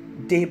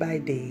day by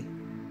day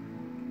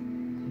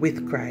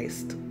with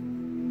Christ.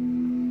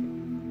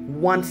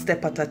 One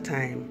step at a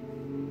time.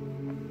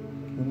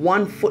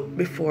 One foot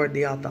before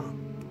the other.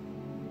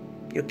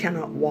 You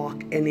cannot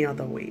walk any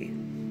other way.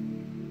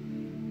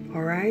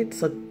 All right?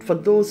 So for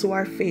those who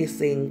are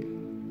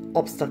facing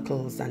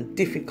obstacles and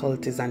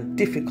difficulties and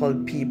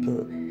difficult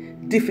people,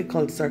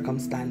 difficult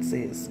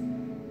circumstances,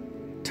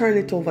 turn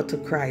it over to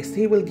Christ.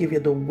 He will give you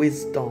the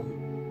wisdom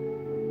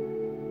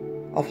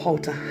of how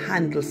to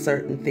handle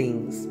certain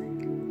things.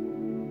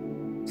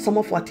 Some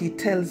of what He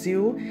tells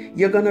you,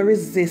 you're going to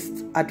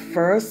resist at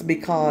first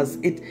because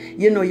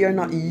you're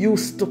not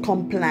used to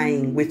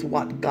complying with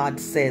what God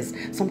says.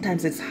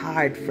 Sometimes it's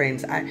hard,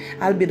 friends.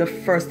 I'll be the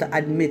first to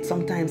admit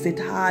sometimes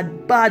it's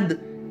hard, but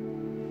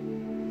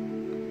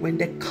when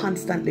they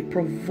constantly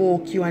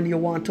provoke you and you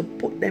want to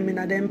put them in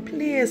a them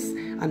place,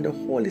 and the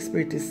Holy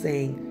Spirit is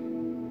saying,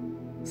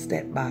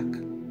 step back.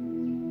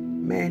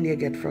 Man, you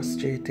get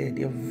frustrated,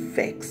 you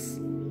vex.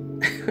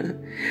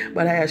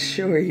 But I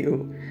assure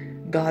you,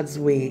 God's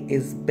way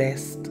is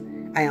best.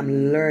 I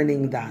am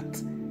learning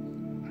that.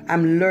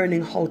 I'm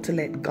learning how to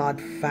let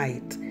God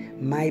fight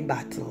my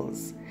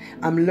battles.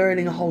 I'm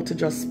learning how to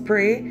just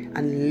pray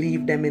and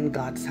leave them in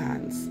God's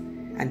hands.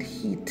 And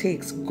He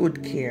takes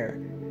good care.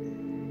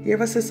 You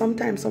ever see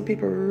sometimes some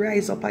people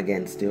rise up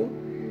against you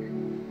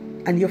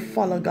and you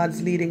follow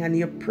God's leading and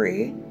you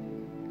pray,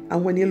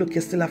 and when you look,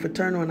 you still have to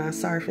turn around and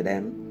sorry for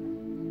them?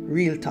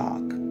 Real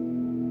talk.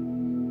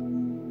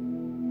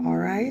 All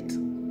right?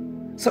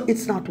 So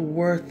it's not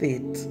worth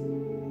it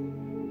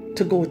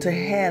to go to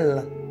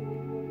hell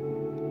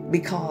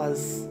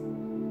because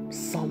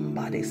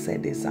somebody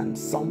said this and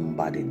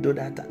somebody do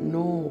that.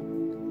 No.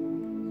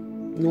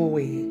 No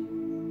way.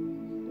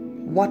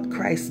 What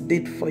Christ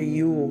did for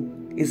you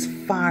is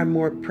far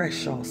more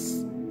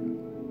precious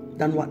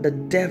than what the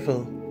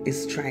devil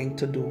is trying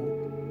to do.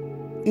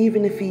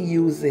 Even if he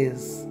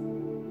uses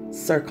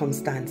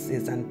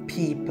circumstances and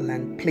people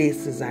and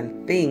places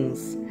and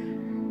things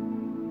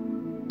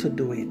to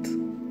do it.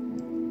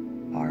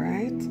 All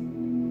right?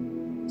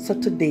 So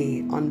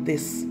today, on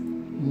this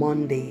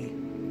Monday,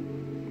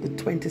 the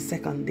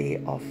 22nd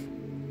day of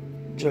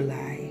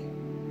July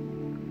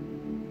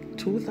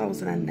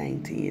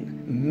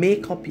 2019,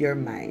 make up your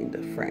mind,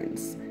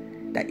 friends.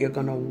 that you're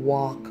going to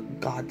walk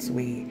God's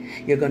way.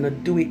 You're going to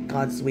do it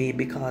God's way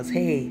because,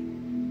 hey,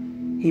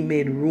 He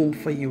made room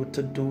for you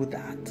to do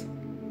that.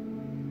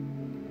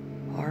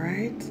 All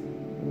right?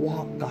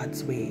 Walk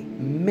God's way.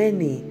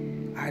 Many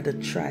are the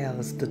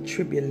trials, the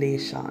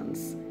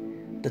tribulations,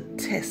 the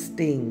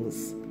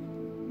testings.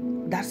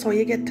 That's how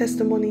you get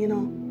testimony,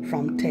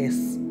 from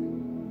tests.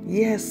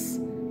 Yes,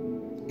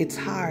 it's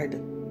hard,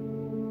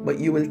 but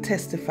you will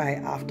testify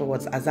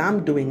afterwards, as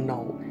I'm doing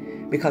now,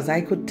 because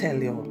I could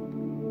tell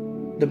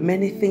you the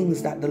many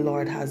things that the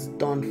Lord has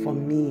done for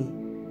me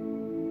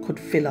could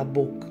fill a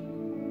book,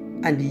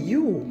 and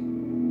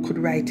you could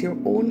write your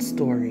own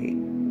story.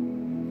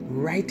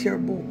 Write your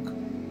book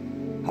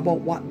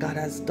about what God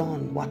has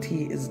done, what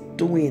He is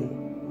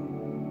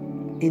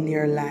doing in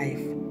your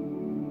life.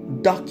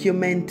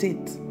 Document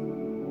it,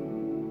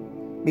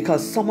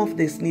 because some of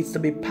this needs to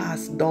be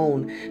passed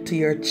down to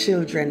your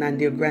children and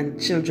your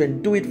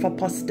grandchildren. Do it for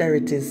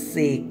posterity's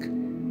sake.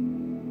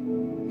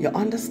 You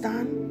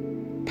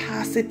understand?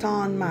 Pass it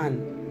on,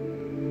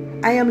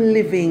 man. I am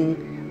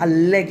living a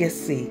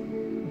legacy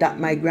that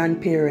my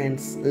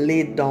grandparents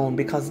laid down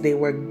because they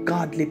were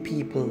godly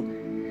people.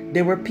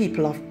 They were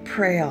people of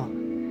prayer.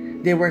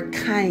 They were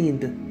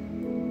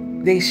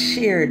kind. They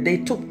shared. They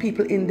took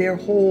people in their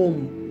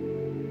home.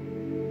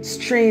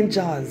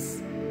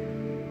 Strangers.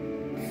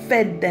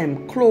 Fed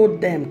them,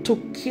 clothed them,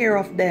 took care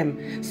of them.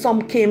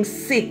 Some came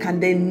sick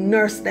and they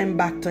nursed them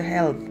back to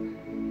health.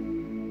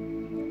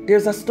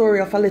 There's a story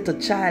of a little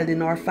child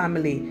in our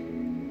family.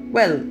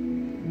 Well,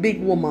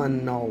 big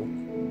woman now.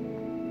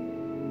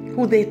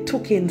 Who they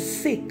took in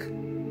sick.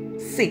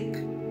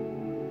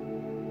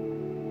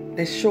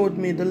 They showed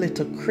me the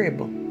little crib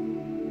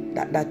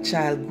that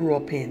child grew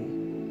up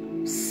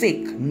in.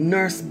 Sick,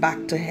 nursed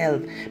back to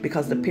health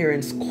because the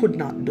parents could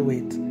not do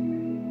it.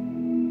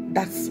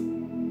 That's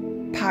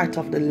part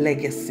of the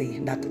legacy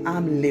that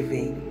I'm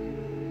living.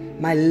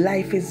 My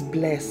life is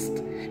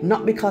blessed,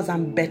 not because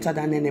I'm better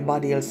than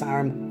anybody else or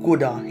I'm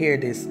gooder, hear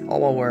this,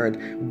 our word,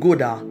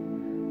 gooder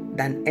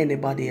than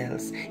anybody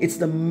else. It's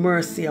the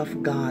mercy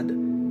of God.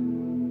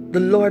 The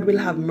Lord will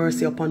have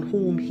mercy upon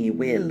whom He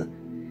will.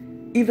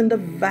 Even the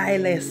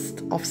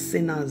vilest of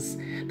sinners,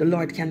 the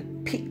Lord can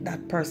pick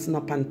that person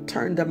up and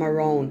turn them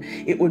around.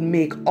 It would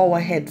make our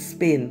head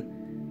spin.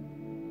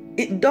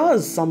 It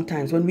does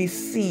sometimes when we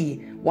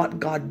see what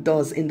God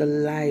does in the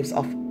lives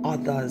of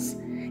others.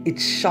 It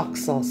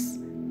shocks us.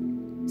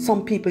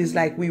 Some people, it's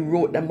like we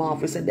wrote them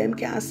off. We said, them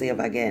can't save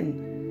again.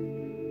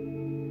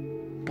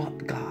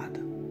 But God.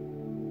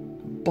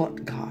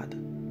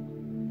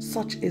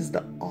 Such is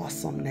the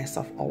awesomeness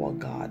of our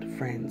God,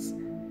 friends.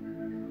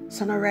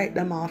 So not write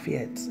them off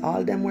yet.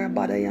 All them were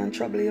bother you and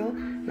trouble you,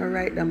 not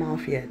write them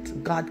off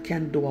yet. God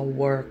can do a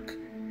work.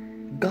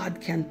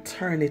 God can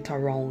turn it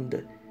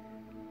around.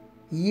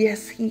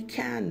 Yes, He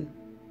can.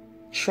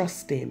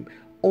 Trust Him.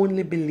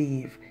 Only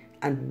believe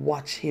and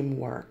watch Him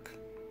work.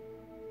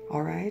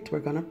 All right, we're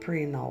going to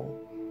pray now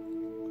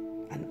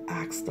and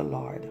ask the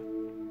Lord.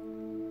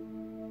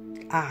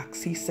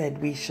 Ask. He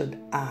said we should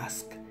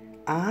ask.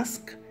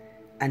 Ask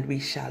and we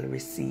shall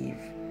receive.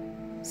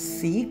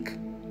 Seek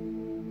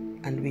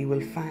and we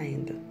will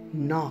find.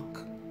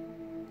 Knock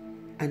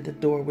and the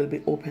door will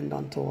be opened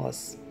unto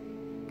us.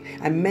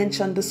 I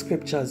mentioned the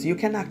scriptures. You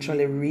can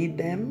actually read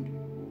them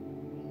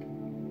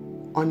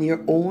on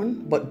your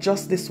own, but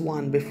just this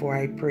one before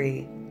I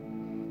pray.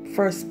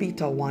 1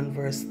 Peter 1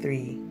 verse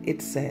 3,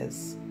 it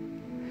says,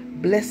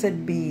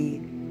 "Blessed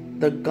be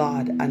the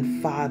God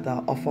and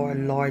Father of our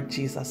Lord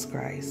Jesus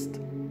Christ,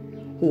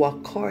 who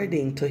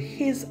according to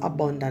His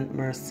abundant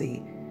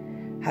mercy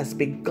has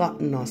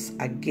begotten us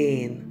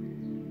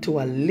again to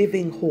a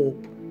living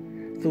hope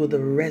through the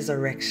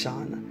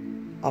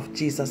resurrection of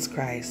Jesus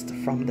Christ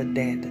from the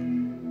dead."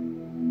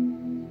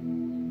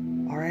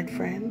 All right,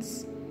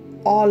 friends?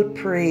 All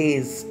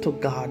praise to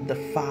God the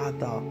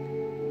Father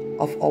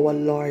of our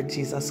Lord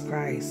Jesus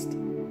Christ.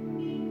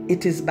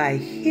 It is by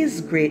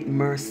His great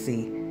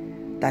mercy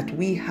that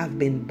we have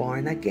been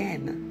born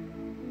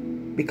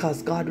again.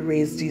 Because God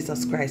raised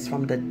Jesus Christ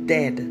from the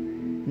dead,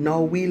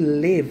 now we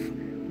live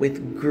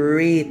with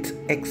great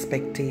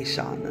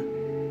expectation.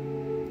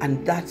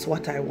 And that's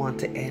what I want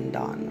to end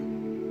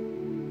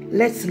on.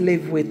 Let's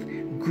live with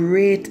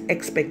great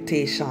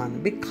expectation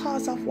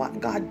because of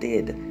what God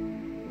did.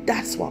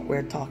 That's what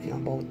we're talking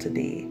about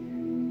today.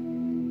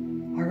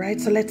 All right,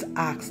 so let's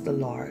ask the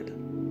Lord.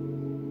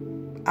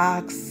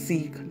 Ask,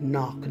 seek,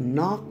 knock.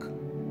 Knock,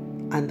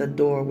 and the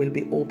door will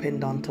be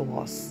opened unto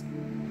us.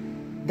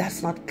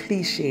 That's not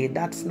cliche.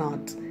 That's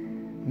not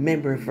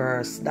memory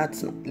verse.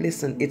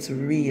 Listen, it's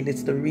real.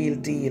 It's the real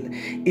deal.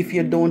 If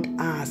you don't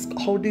ask,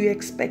 how do you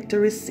expect to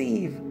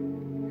receive?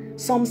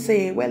 Some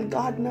say, well,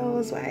 God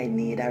knows what I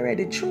need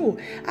already. True.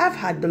 I've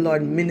had the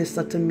Lord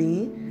minister to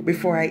me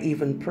before I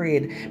even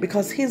prayed,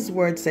 because His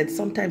word said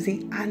sometimes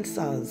He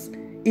answers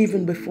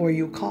even before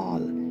you call.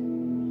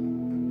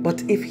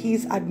 But if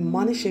He's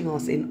admonishing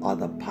us in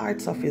other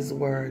parts of His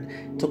word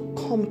to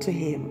come to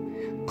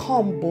Him,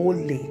 come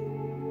boldly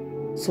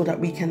so that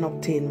we can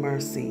obtain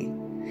mercy.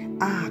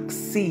 Ask,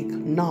 seek,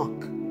 knock.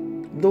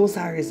 Those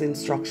are his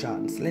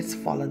instructions. Let's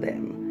follow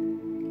them.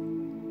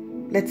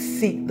 Let's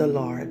seek the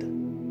Lord.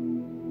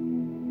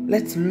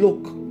 Let's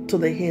look to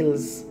the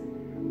hills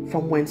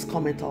from whence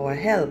cometh our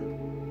help,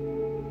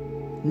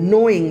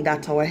 knowing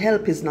that our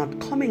help is not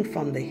coming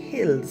from the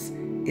hills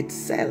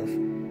itself,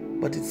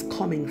 but it's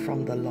coming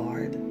from the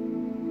Lord.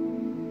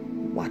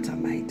 What a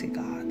mighty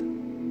God.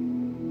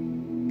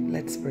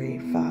 Let's pray.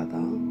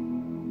 Father,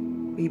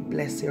 we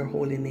bless your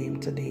holy name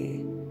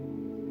today.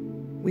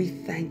 We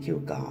thank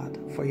you, God,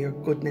 for your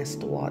goodness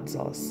towards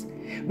us.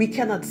 We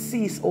cannot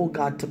cease, oh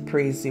God, to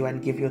praise you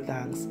and give you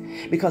thanks,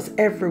 because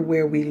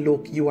everywhere we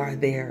look, you are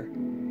there.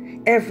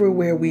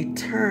 Everywhere we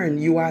turn,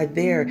 you are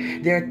there.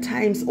 There are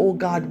times, oh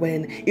God,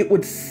 when it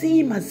would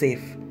seem as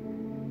if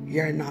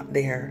you're not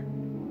there.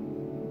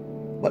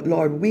 But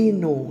Lord, we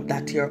know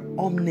that your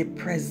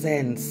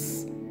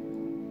omnipresence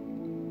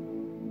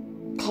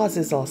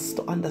causes us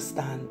to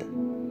understand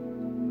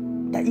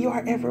that you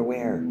are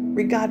everywhere,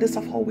 regardless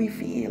of how we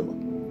feel.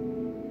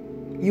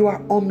 You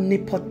are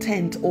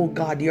omnipotent, oh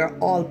God. You are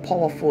all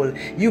powerful.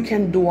 You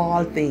can do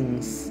all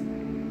things.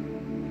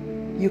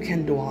 You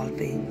can do all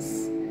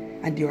things.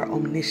 And you are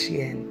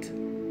omniscient.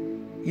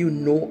 You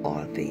know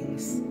all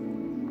things.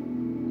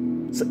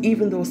 So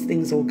even those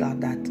things, oh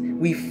God, that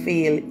we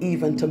fail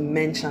even to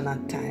mention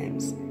at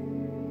times,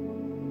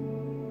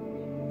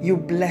 you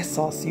bless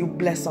us. You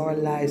bless our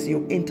lives.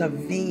 You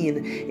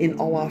intervene in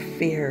our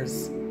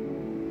affairs.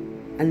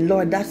 And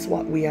Lord, that's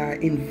what we are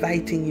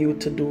inviting you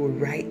to do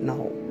right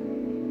now.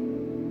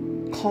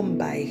 Come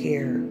by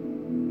here,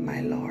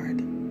 my Lord.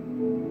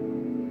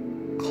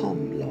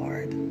 Come,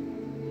 Lord.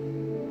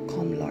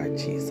 Come, Lord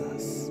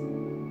Jesus.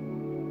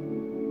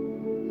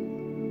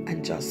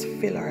 And just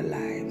fill our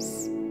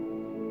lives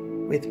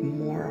with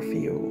more of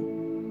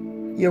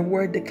you. Your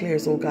word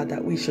declares, oh God,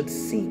 that we should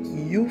seek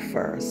you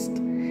first,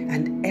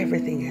 and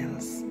everything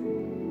else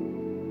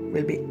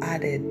will be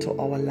added to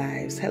our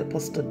lives. Help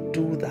us to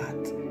do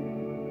that.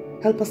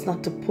 Help us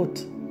not to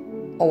put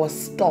our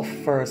stuff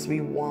first. We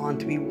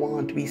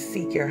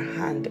seek your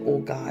hand, oh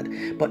God,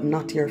 but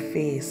not your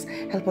face.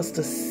 Help us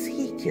to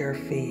seek your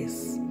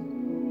face.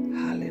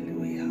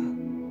 Hallelujah.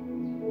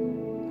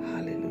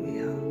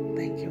 Hallelujah.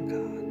 Thank you,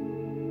 God.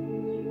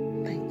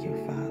 Thank you,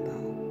 Father.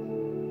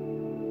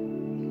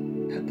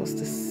 Help us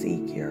to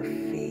seek your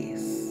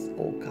face,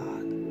 oh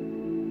God.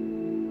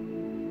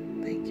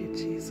 Thank you,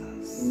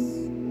 Jesus.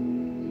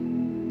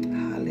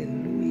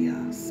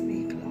 Hallelujah.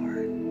 Speak,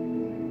 Lord.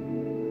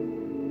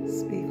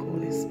 Speak,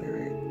 Holy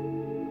Spirit.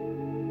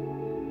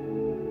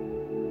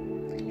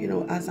 You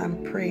know, as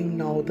I'm praying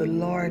now, the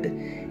Lord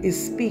is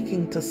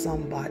speaking to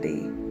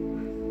somebody,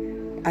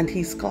 and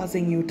he's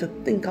causing you to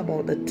think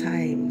about the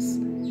times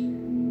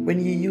when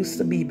you used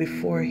to be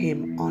before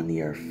him on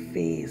your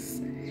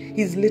face.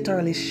 He's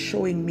literally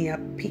showing me a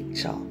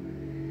picture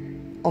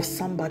of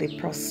somebody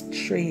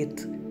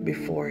prostrate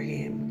before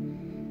him,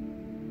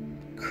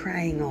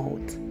 crying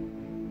out,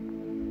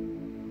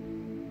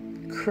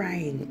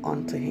 crying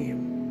unto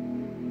him.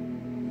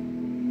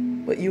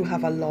 But you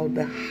have allowed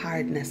the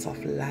hardness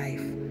of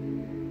life,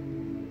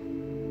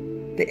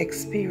 the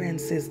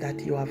experiences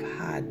that you have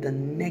had, the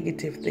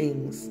negative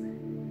things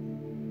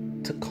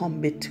to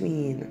come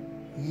between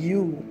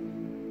you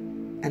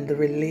and the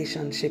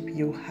relationship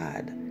you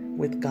had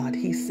with God.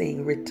 He's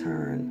saying,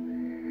 return.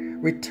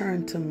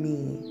 Return to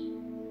me.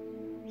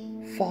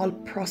 Fall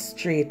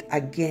prostrate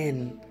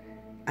again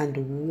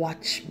and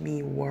watch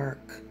me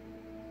work.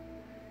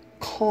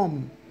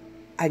 Come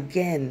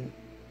again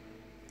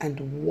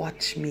and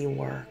watch me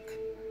work.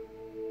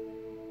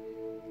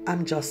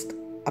 I'm just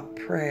a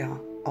prayer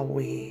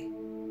away.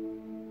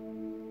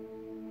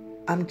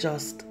 I'm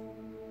just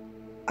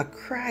a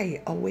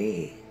cry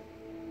away.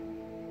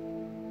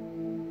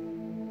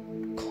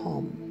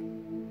 Come.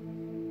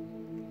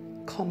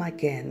 Come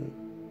again.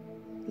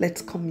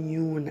 Let's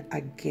commune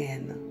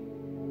again.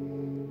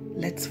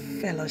 Let's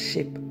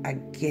fellowship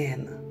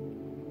again.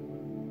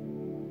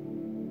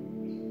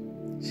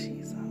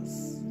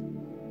 Jesus.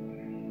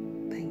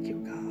 Thank you,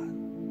 God.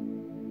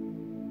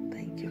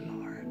 Thank you,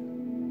 Lord.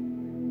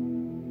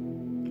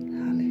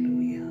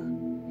 Hallelujah.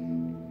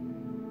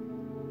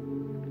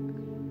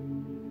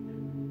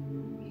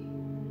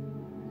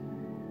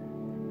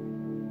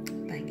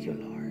 Thank you,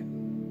 Lord.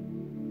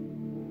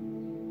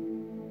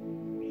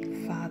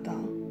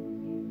 Father,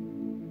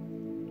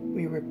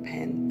 we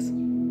repent.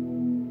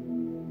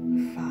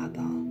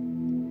 Father,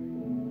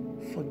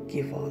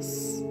 forgive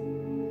us.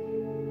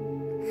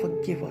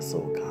 Forgive us,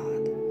 oh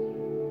God,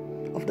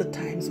 of the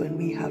times when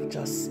we have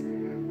just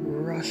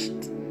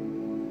rushed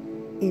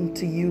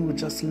into you,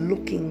 just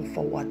looking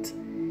for what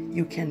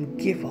you can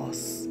give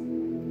us,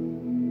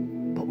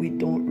 but we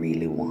don't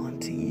really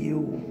want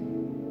you.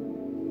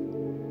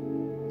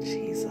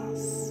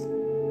 Jesus,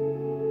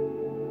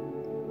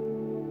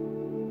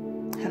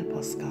 help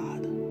us,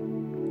 God.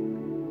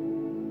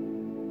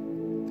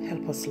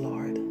 Help us,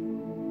 Lord.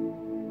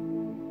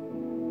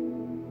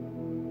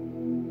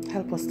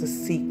 Help us to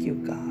seek you,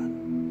 God,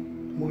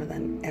 more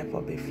than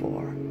ever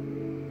before.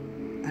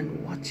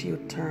 and watch you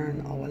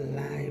turn our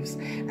lives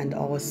and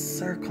our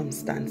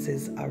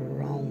circumstances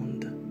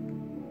around.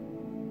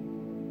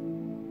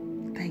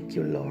 Thank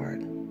you,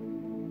 Lord,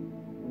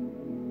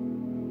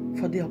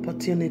 for the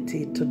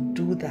opportunity to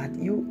do that.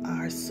 You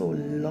are so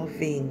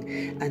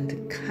loving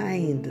and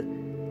kind.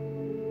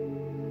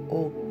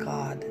 Oh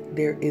God,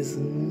 there is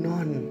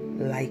none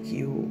like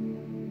you.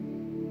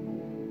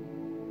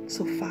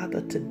 So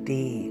Father,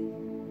 today,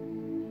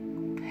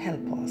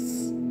 help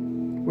us.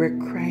 We're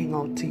crying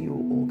out to you,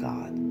 oh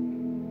God.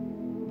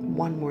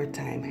 One more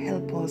time,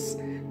 help us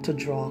to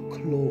draw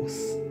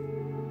close.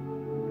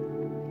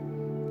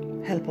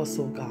 Help us,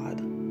 oh God,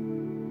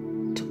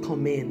 to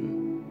come in.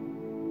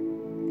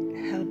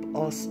 Help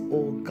us,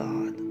 oh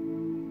God.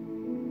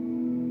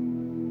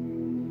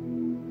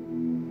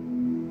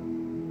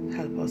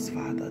 Help us,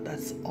 Father.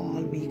 That's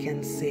all we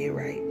can say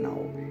right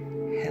now.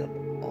 Help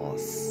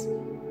us.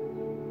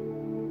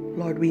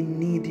 Lord, we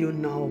need you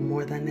now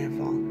more than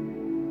ever.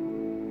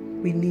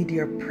 We need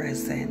your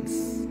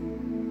presence.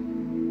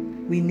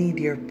 We need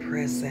your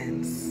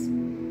presence.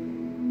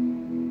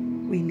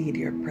 We need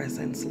your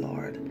presence,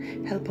 Lord.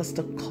 Help us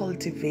to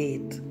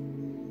cultivate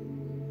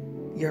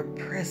your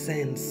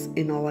presence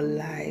in our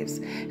lives.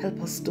 Help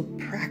us to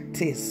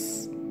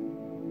practice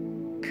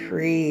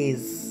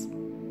praise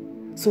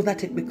so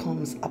that it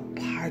becomes a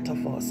part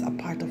of us, a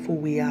part of who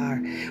we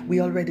are.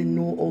 We already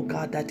know, oh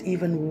God, that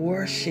even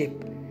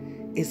worship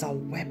is a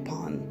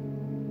weapon.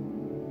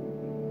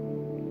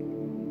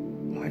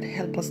 Lord,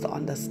 help us to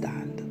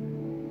understand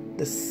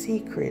the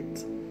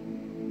secret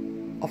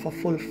of a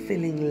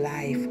fulfilling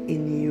life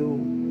in you,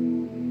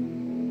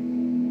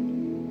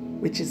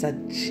 which is a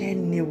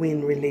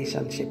genuine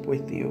relationship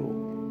with you.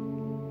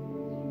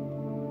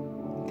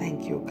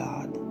 Thank you,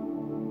 God.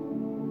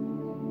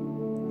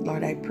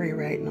 Lord, I pray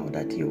right now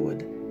that you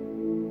would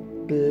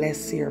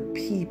bless your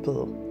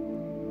people,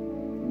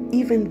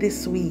 even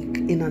this week,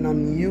 in an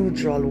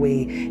unusual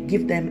way.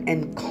 Give them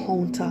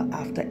encounter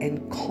after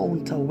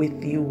encounter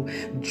with you.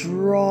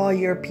 Draw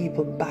your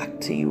people back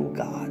to you,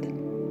 God.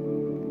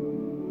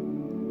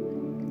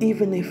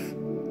 Even if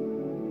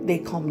they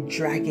come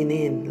dragging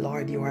in,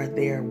 Lord, you are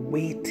there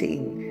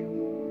waiting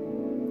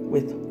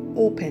with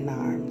open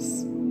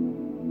arms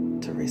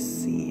to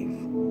receive.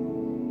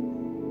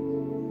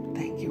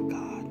 Thank you,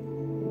 God.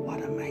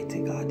 What a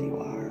mighty God you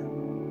are.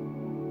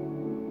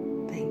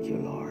 Thank you,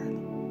 Lord.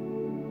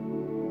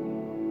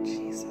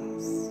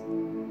 Jesus.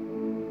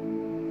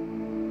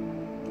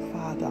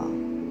 Father,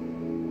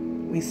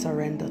 we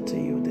surrender to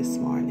you this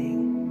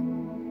morning.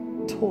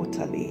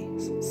 Totally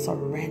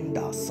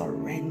surrender.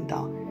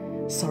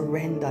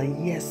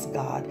 Yes,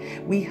 God.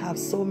 We have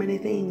so many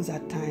things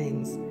at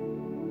times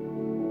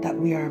that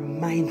we are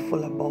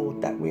mindful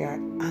about, that we are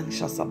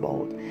anxious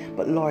about.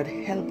 But Lord,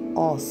 help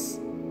us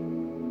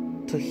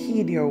to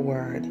heed your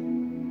word.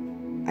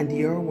 And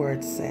your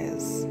word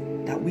says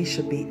that we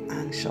should be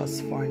anxious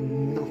for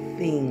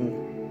nothing,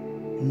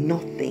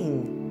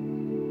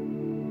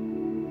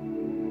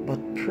 but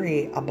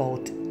pray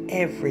about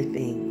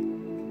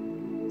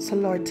everything. So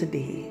Lord,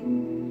 today,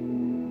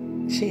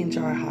 change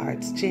our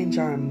hearts, change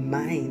our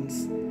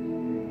minds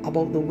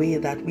about the way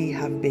that we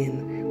have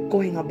been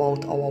going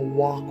about our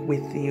walk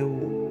with you.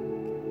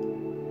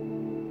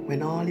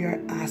 When all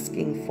you're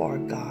asking for,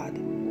 God,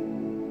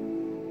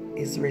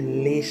 is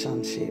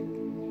relationship.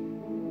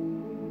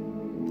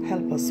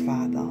 Help us,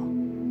 Father,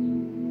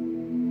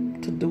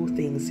 to do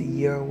things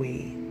your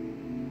way,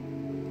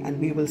 and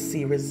we will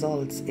see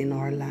results in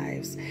our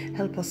lives.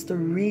 Help us to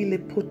really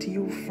put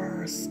you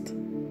first.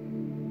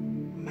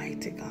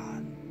 Mighty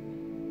God.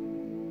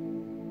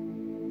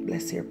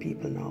 Bless your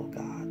people now,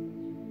 God.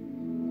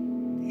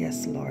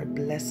 Yes, Lord,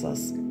 bless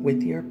us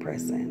with your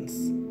presence.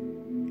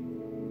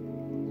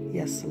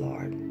 Yes,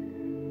 Lord.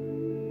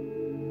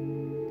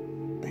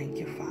 Thank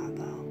you,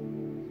 Father.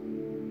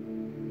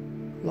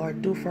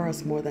 Lord, do for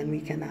us more than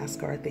we can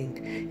ask or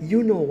think.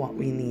 You know what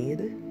we need.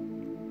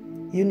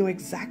 You know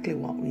exactly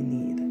what we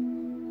need.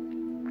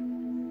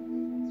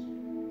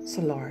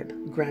 So, Lord,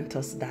 grant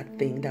us that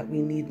thing that we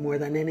need more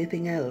than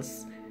anything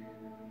else.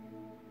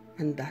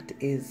 And that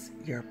is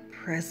your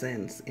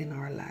presence in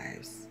our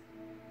lives.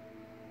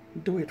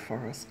 Do it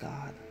for us,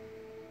 God.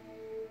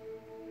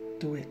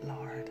 Do it,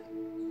 Lord.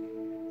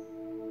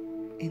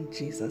 In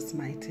Jesus'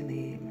 mighty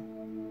name.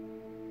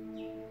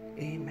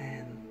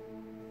 Amen.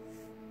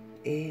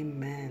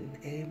 Amen.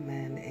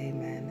 Amen.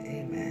 Amen.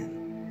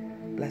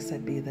 Amen.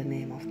 Blessed be the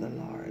name of the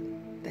Lord.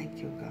 Thank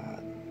you,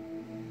 God.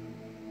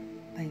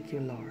 Thank you,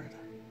 Lord.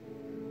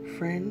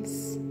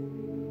 Friends,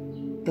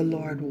 the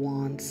Lord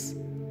wants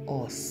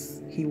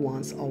us. He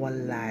wants our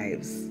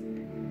lives.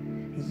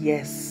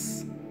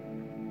 Yes,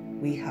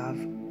 we have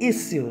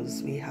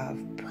issues, we have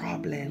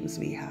problems,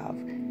 we have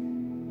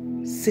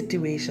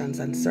situations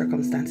and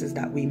circumstances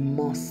that we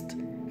must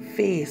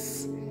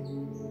face.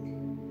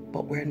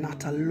 But we're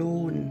not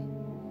alone.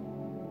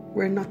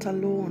 We're not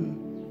alone.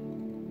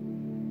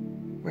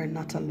 We're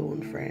not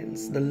alone,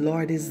 friends. The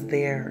Lord is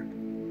there.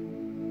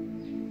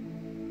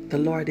 The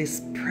Lord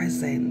is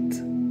present.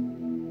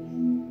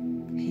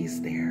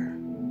 He's there.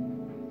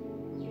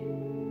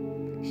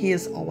 He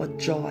is our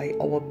joy,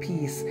 our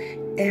peace.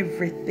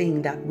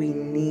 Everything that we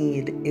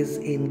need is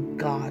in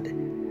God.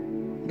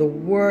 The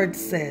word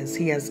says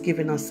He has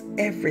given us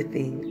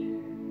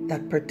everything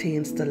that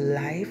pertains to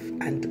life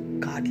and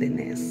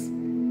godliness.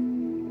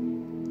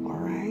 All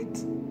right?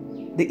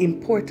 The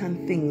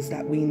important things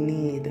that we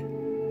need,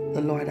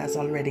 the Lord has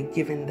already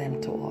given them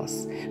to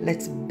us.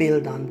 Let's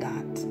build on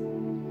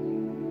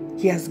that.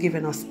 He has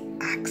given us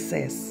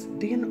access.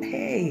 Do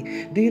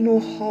you know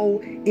how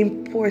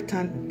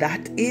important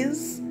that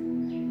is?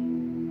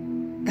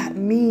 That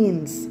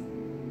means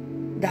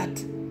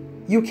that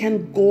you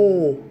can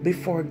go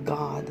before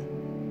God.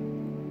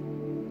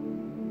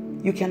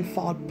 You can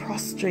fall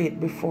prostrate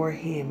before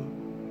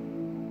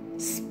Him.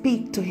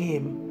 Speak to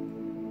Him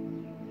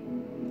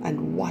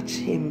and watch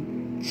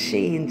Him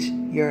change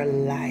your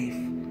life.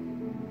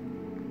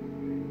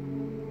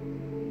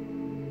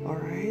 All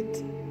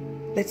right?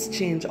 Let's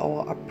change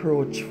our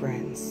approach,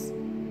 friends.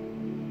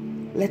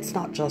 Let's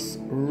not just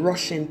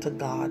rush into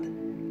God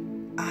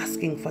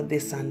asking for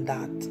this and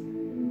that,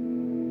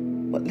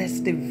 but let's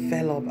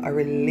develop a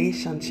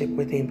relationship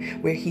with Him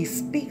where He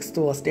speaks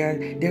to us. There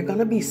are going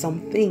to be some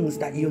things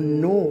that you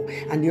know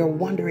and you're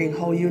wondering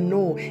how you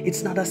know.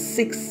 It's not a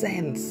sixth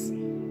sense.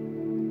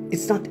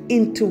 It's not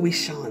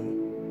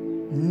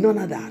intuition. None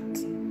of that.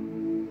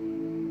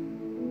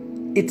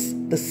 It's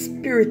the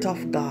Spirit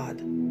of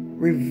God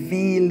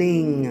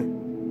revealing.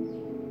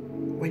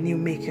 When you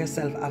make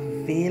yourself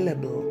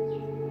available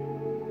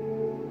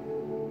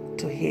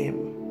to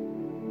Him,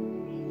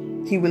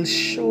 He will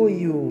show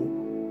you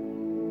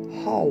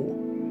how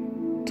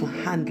to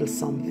handle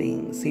some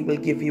things. He will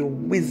give you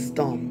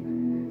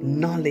wisdom,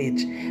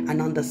 knowledge,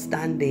 and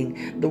understanding.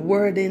 The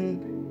word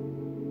in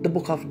the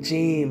book of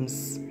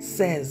James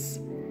says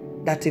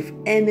that if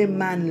any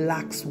man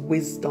lacks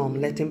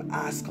wisdom, let him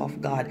ask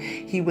of God.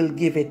 He will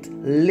give it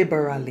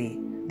liberally.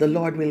 The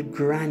Lord will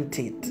grant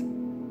it.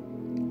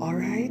 All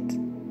right?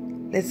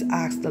 Let's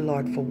ask the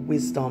Lord for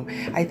wisdom.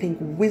 I think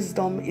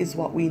wisdom is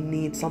what we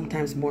need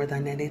sometimes more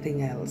than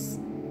anything else.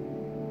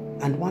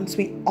 And once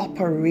we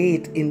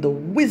operate in the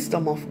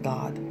wisdom of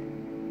God,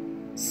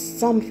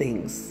 some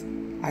things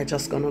are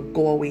just going to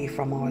go away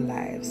from our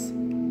lives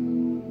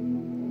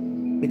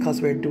because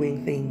we're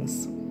doing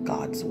things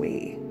God's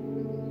way.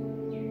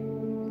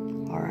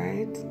 All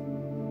right?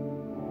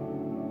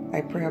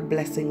 I pray a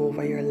blessing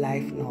over your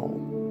life now,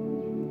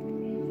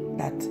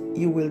 that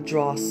you will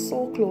draw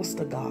so close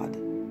to God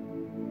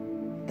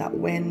that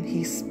when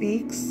He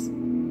speaks,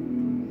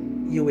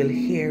 you will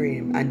hear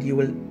Him and you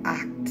will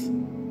act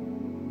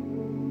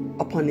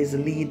upon His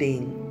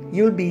leading.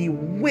 You'll be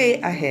way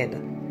ahead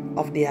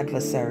of the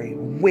adversary,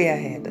 way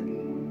ahead.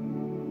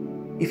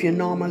 If you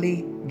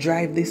normally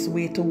drive this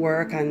way to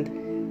work and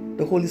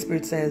the Holy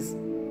Spirit says,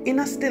 in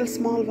a still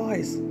small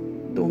voice,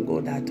 don't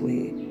go that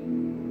way.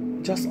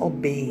 Just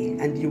obey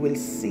and you will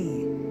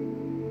see.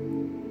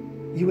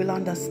 You will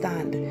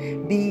understand.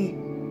 Be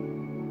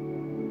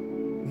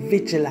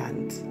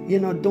vigilant.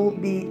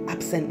 Don't be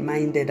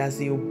absent-minded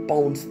as you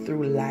bounce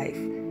through life.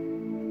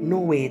 No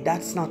way,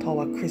 that's not how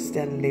a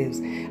Christian lives.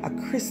 A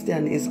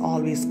Christian is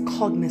always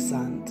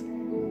cognizant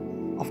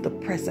of the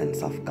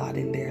presence of God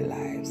in their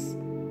lives.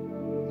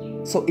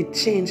 So it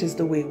changes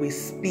the way we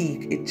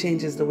speak, it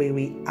changes the way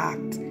we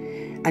act.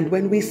 And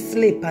when we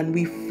slip and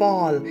we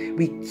fall,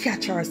 we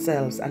catch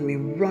ourselves and we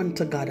run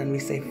to God and we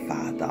say,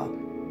 Father,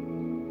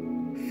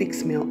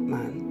 fix me up,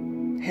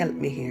 man. Help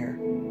me here.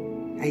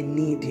 I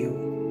need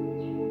you.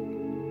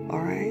 All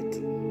right?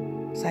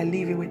 So I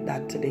leave you with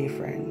that today,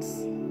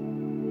 friends.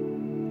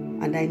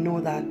 And I know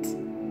that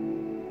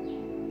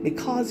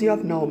because you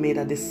have now made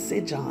a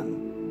decision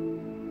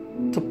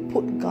to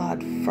put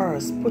God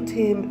first, put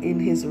Him in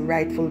His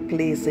rightful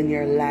place in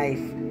your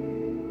life,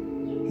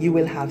 you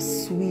will have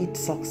sweet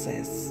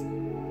success.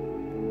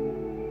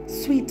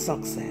 Sweet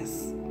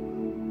success.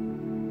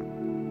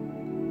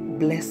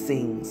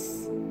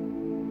 Blessings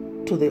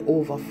to the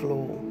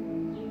overflow.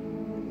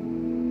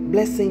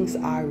 Blessings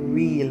are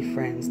real,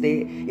 friends.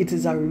 It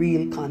is a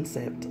real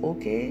concept,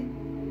 okay?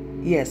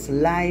 Yes,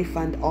 life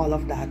and all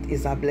of that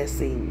is a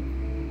blessing.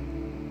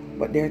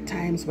 But there are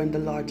times when the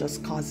Lord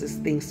just causes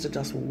things to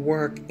just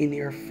work in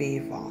your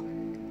favor.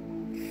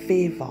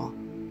 Favor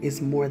is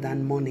more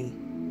than money.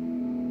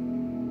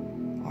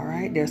 All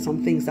right? There are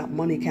some things that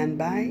money can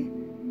buy.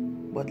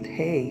 But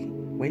hey,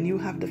 when you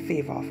have the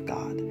favor of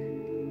God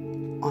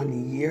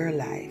on your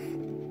life,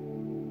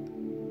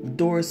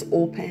 doors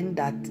open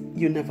that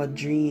you never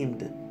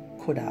dreamed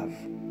could have.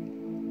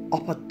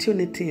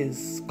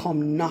 Opportunities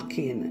come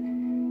knocking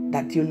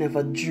that you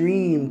never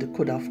dreamed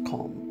could have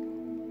come.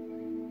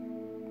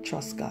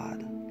 Trust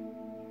God.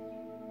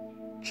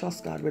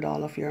 Trust God with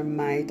all of your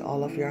might,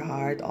 all of your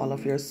heart, all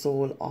of your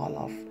soul, all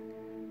of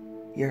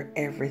your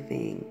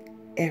everything.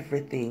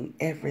 Everything.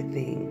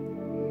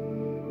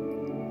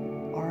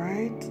 All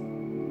right?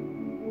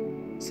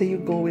 So you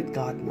go with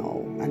God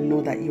now and know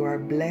that you are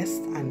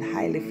blessed and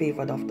highly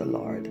favored of the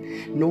Lord.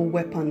 No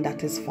weapon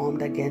that is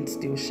formed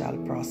against you shall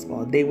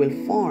prosper. They will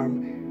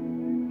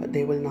form, but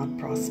they will not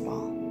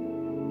prosper.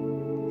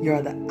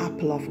 You're the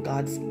apple of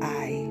God's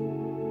eye.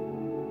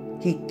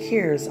 He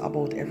cares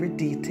about every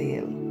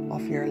detail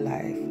of your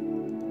life.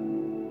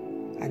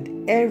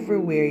 And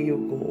everywhere you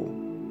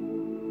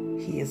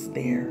go, He is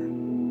there.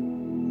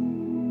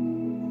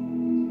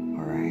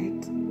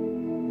 Alright?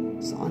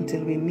 So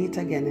until we meet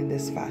again in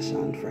this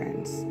fashion,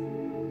 friends,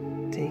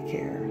 take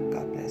care.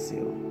 God bless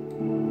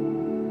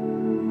you.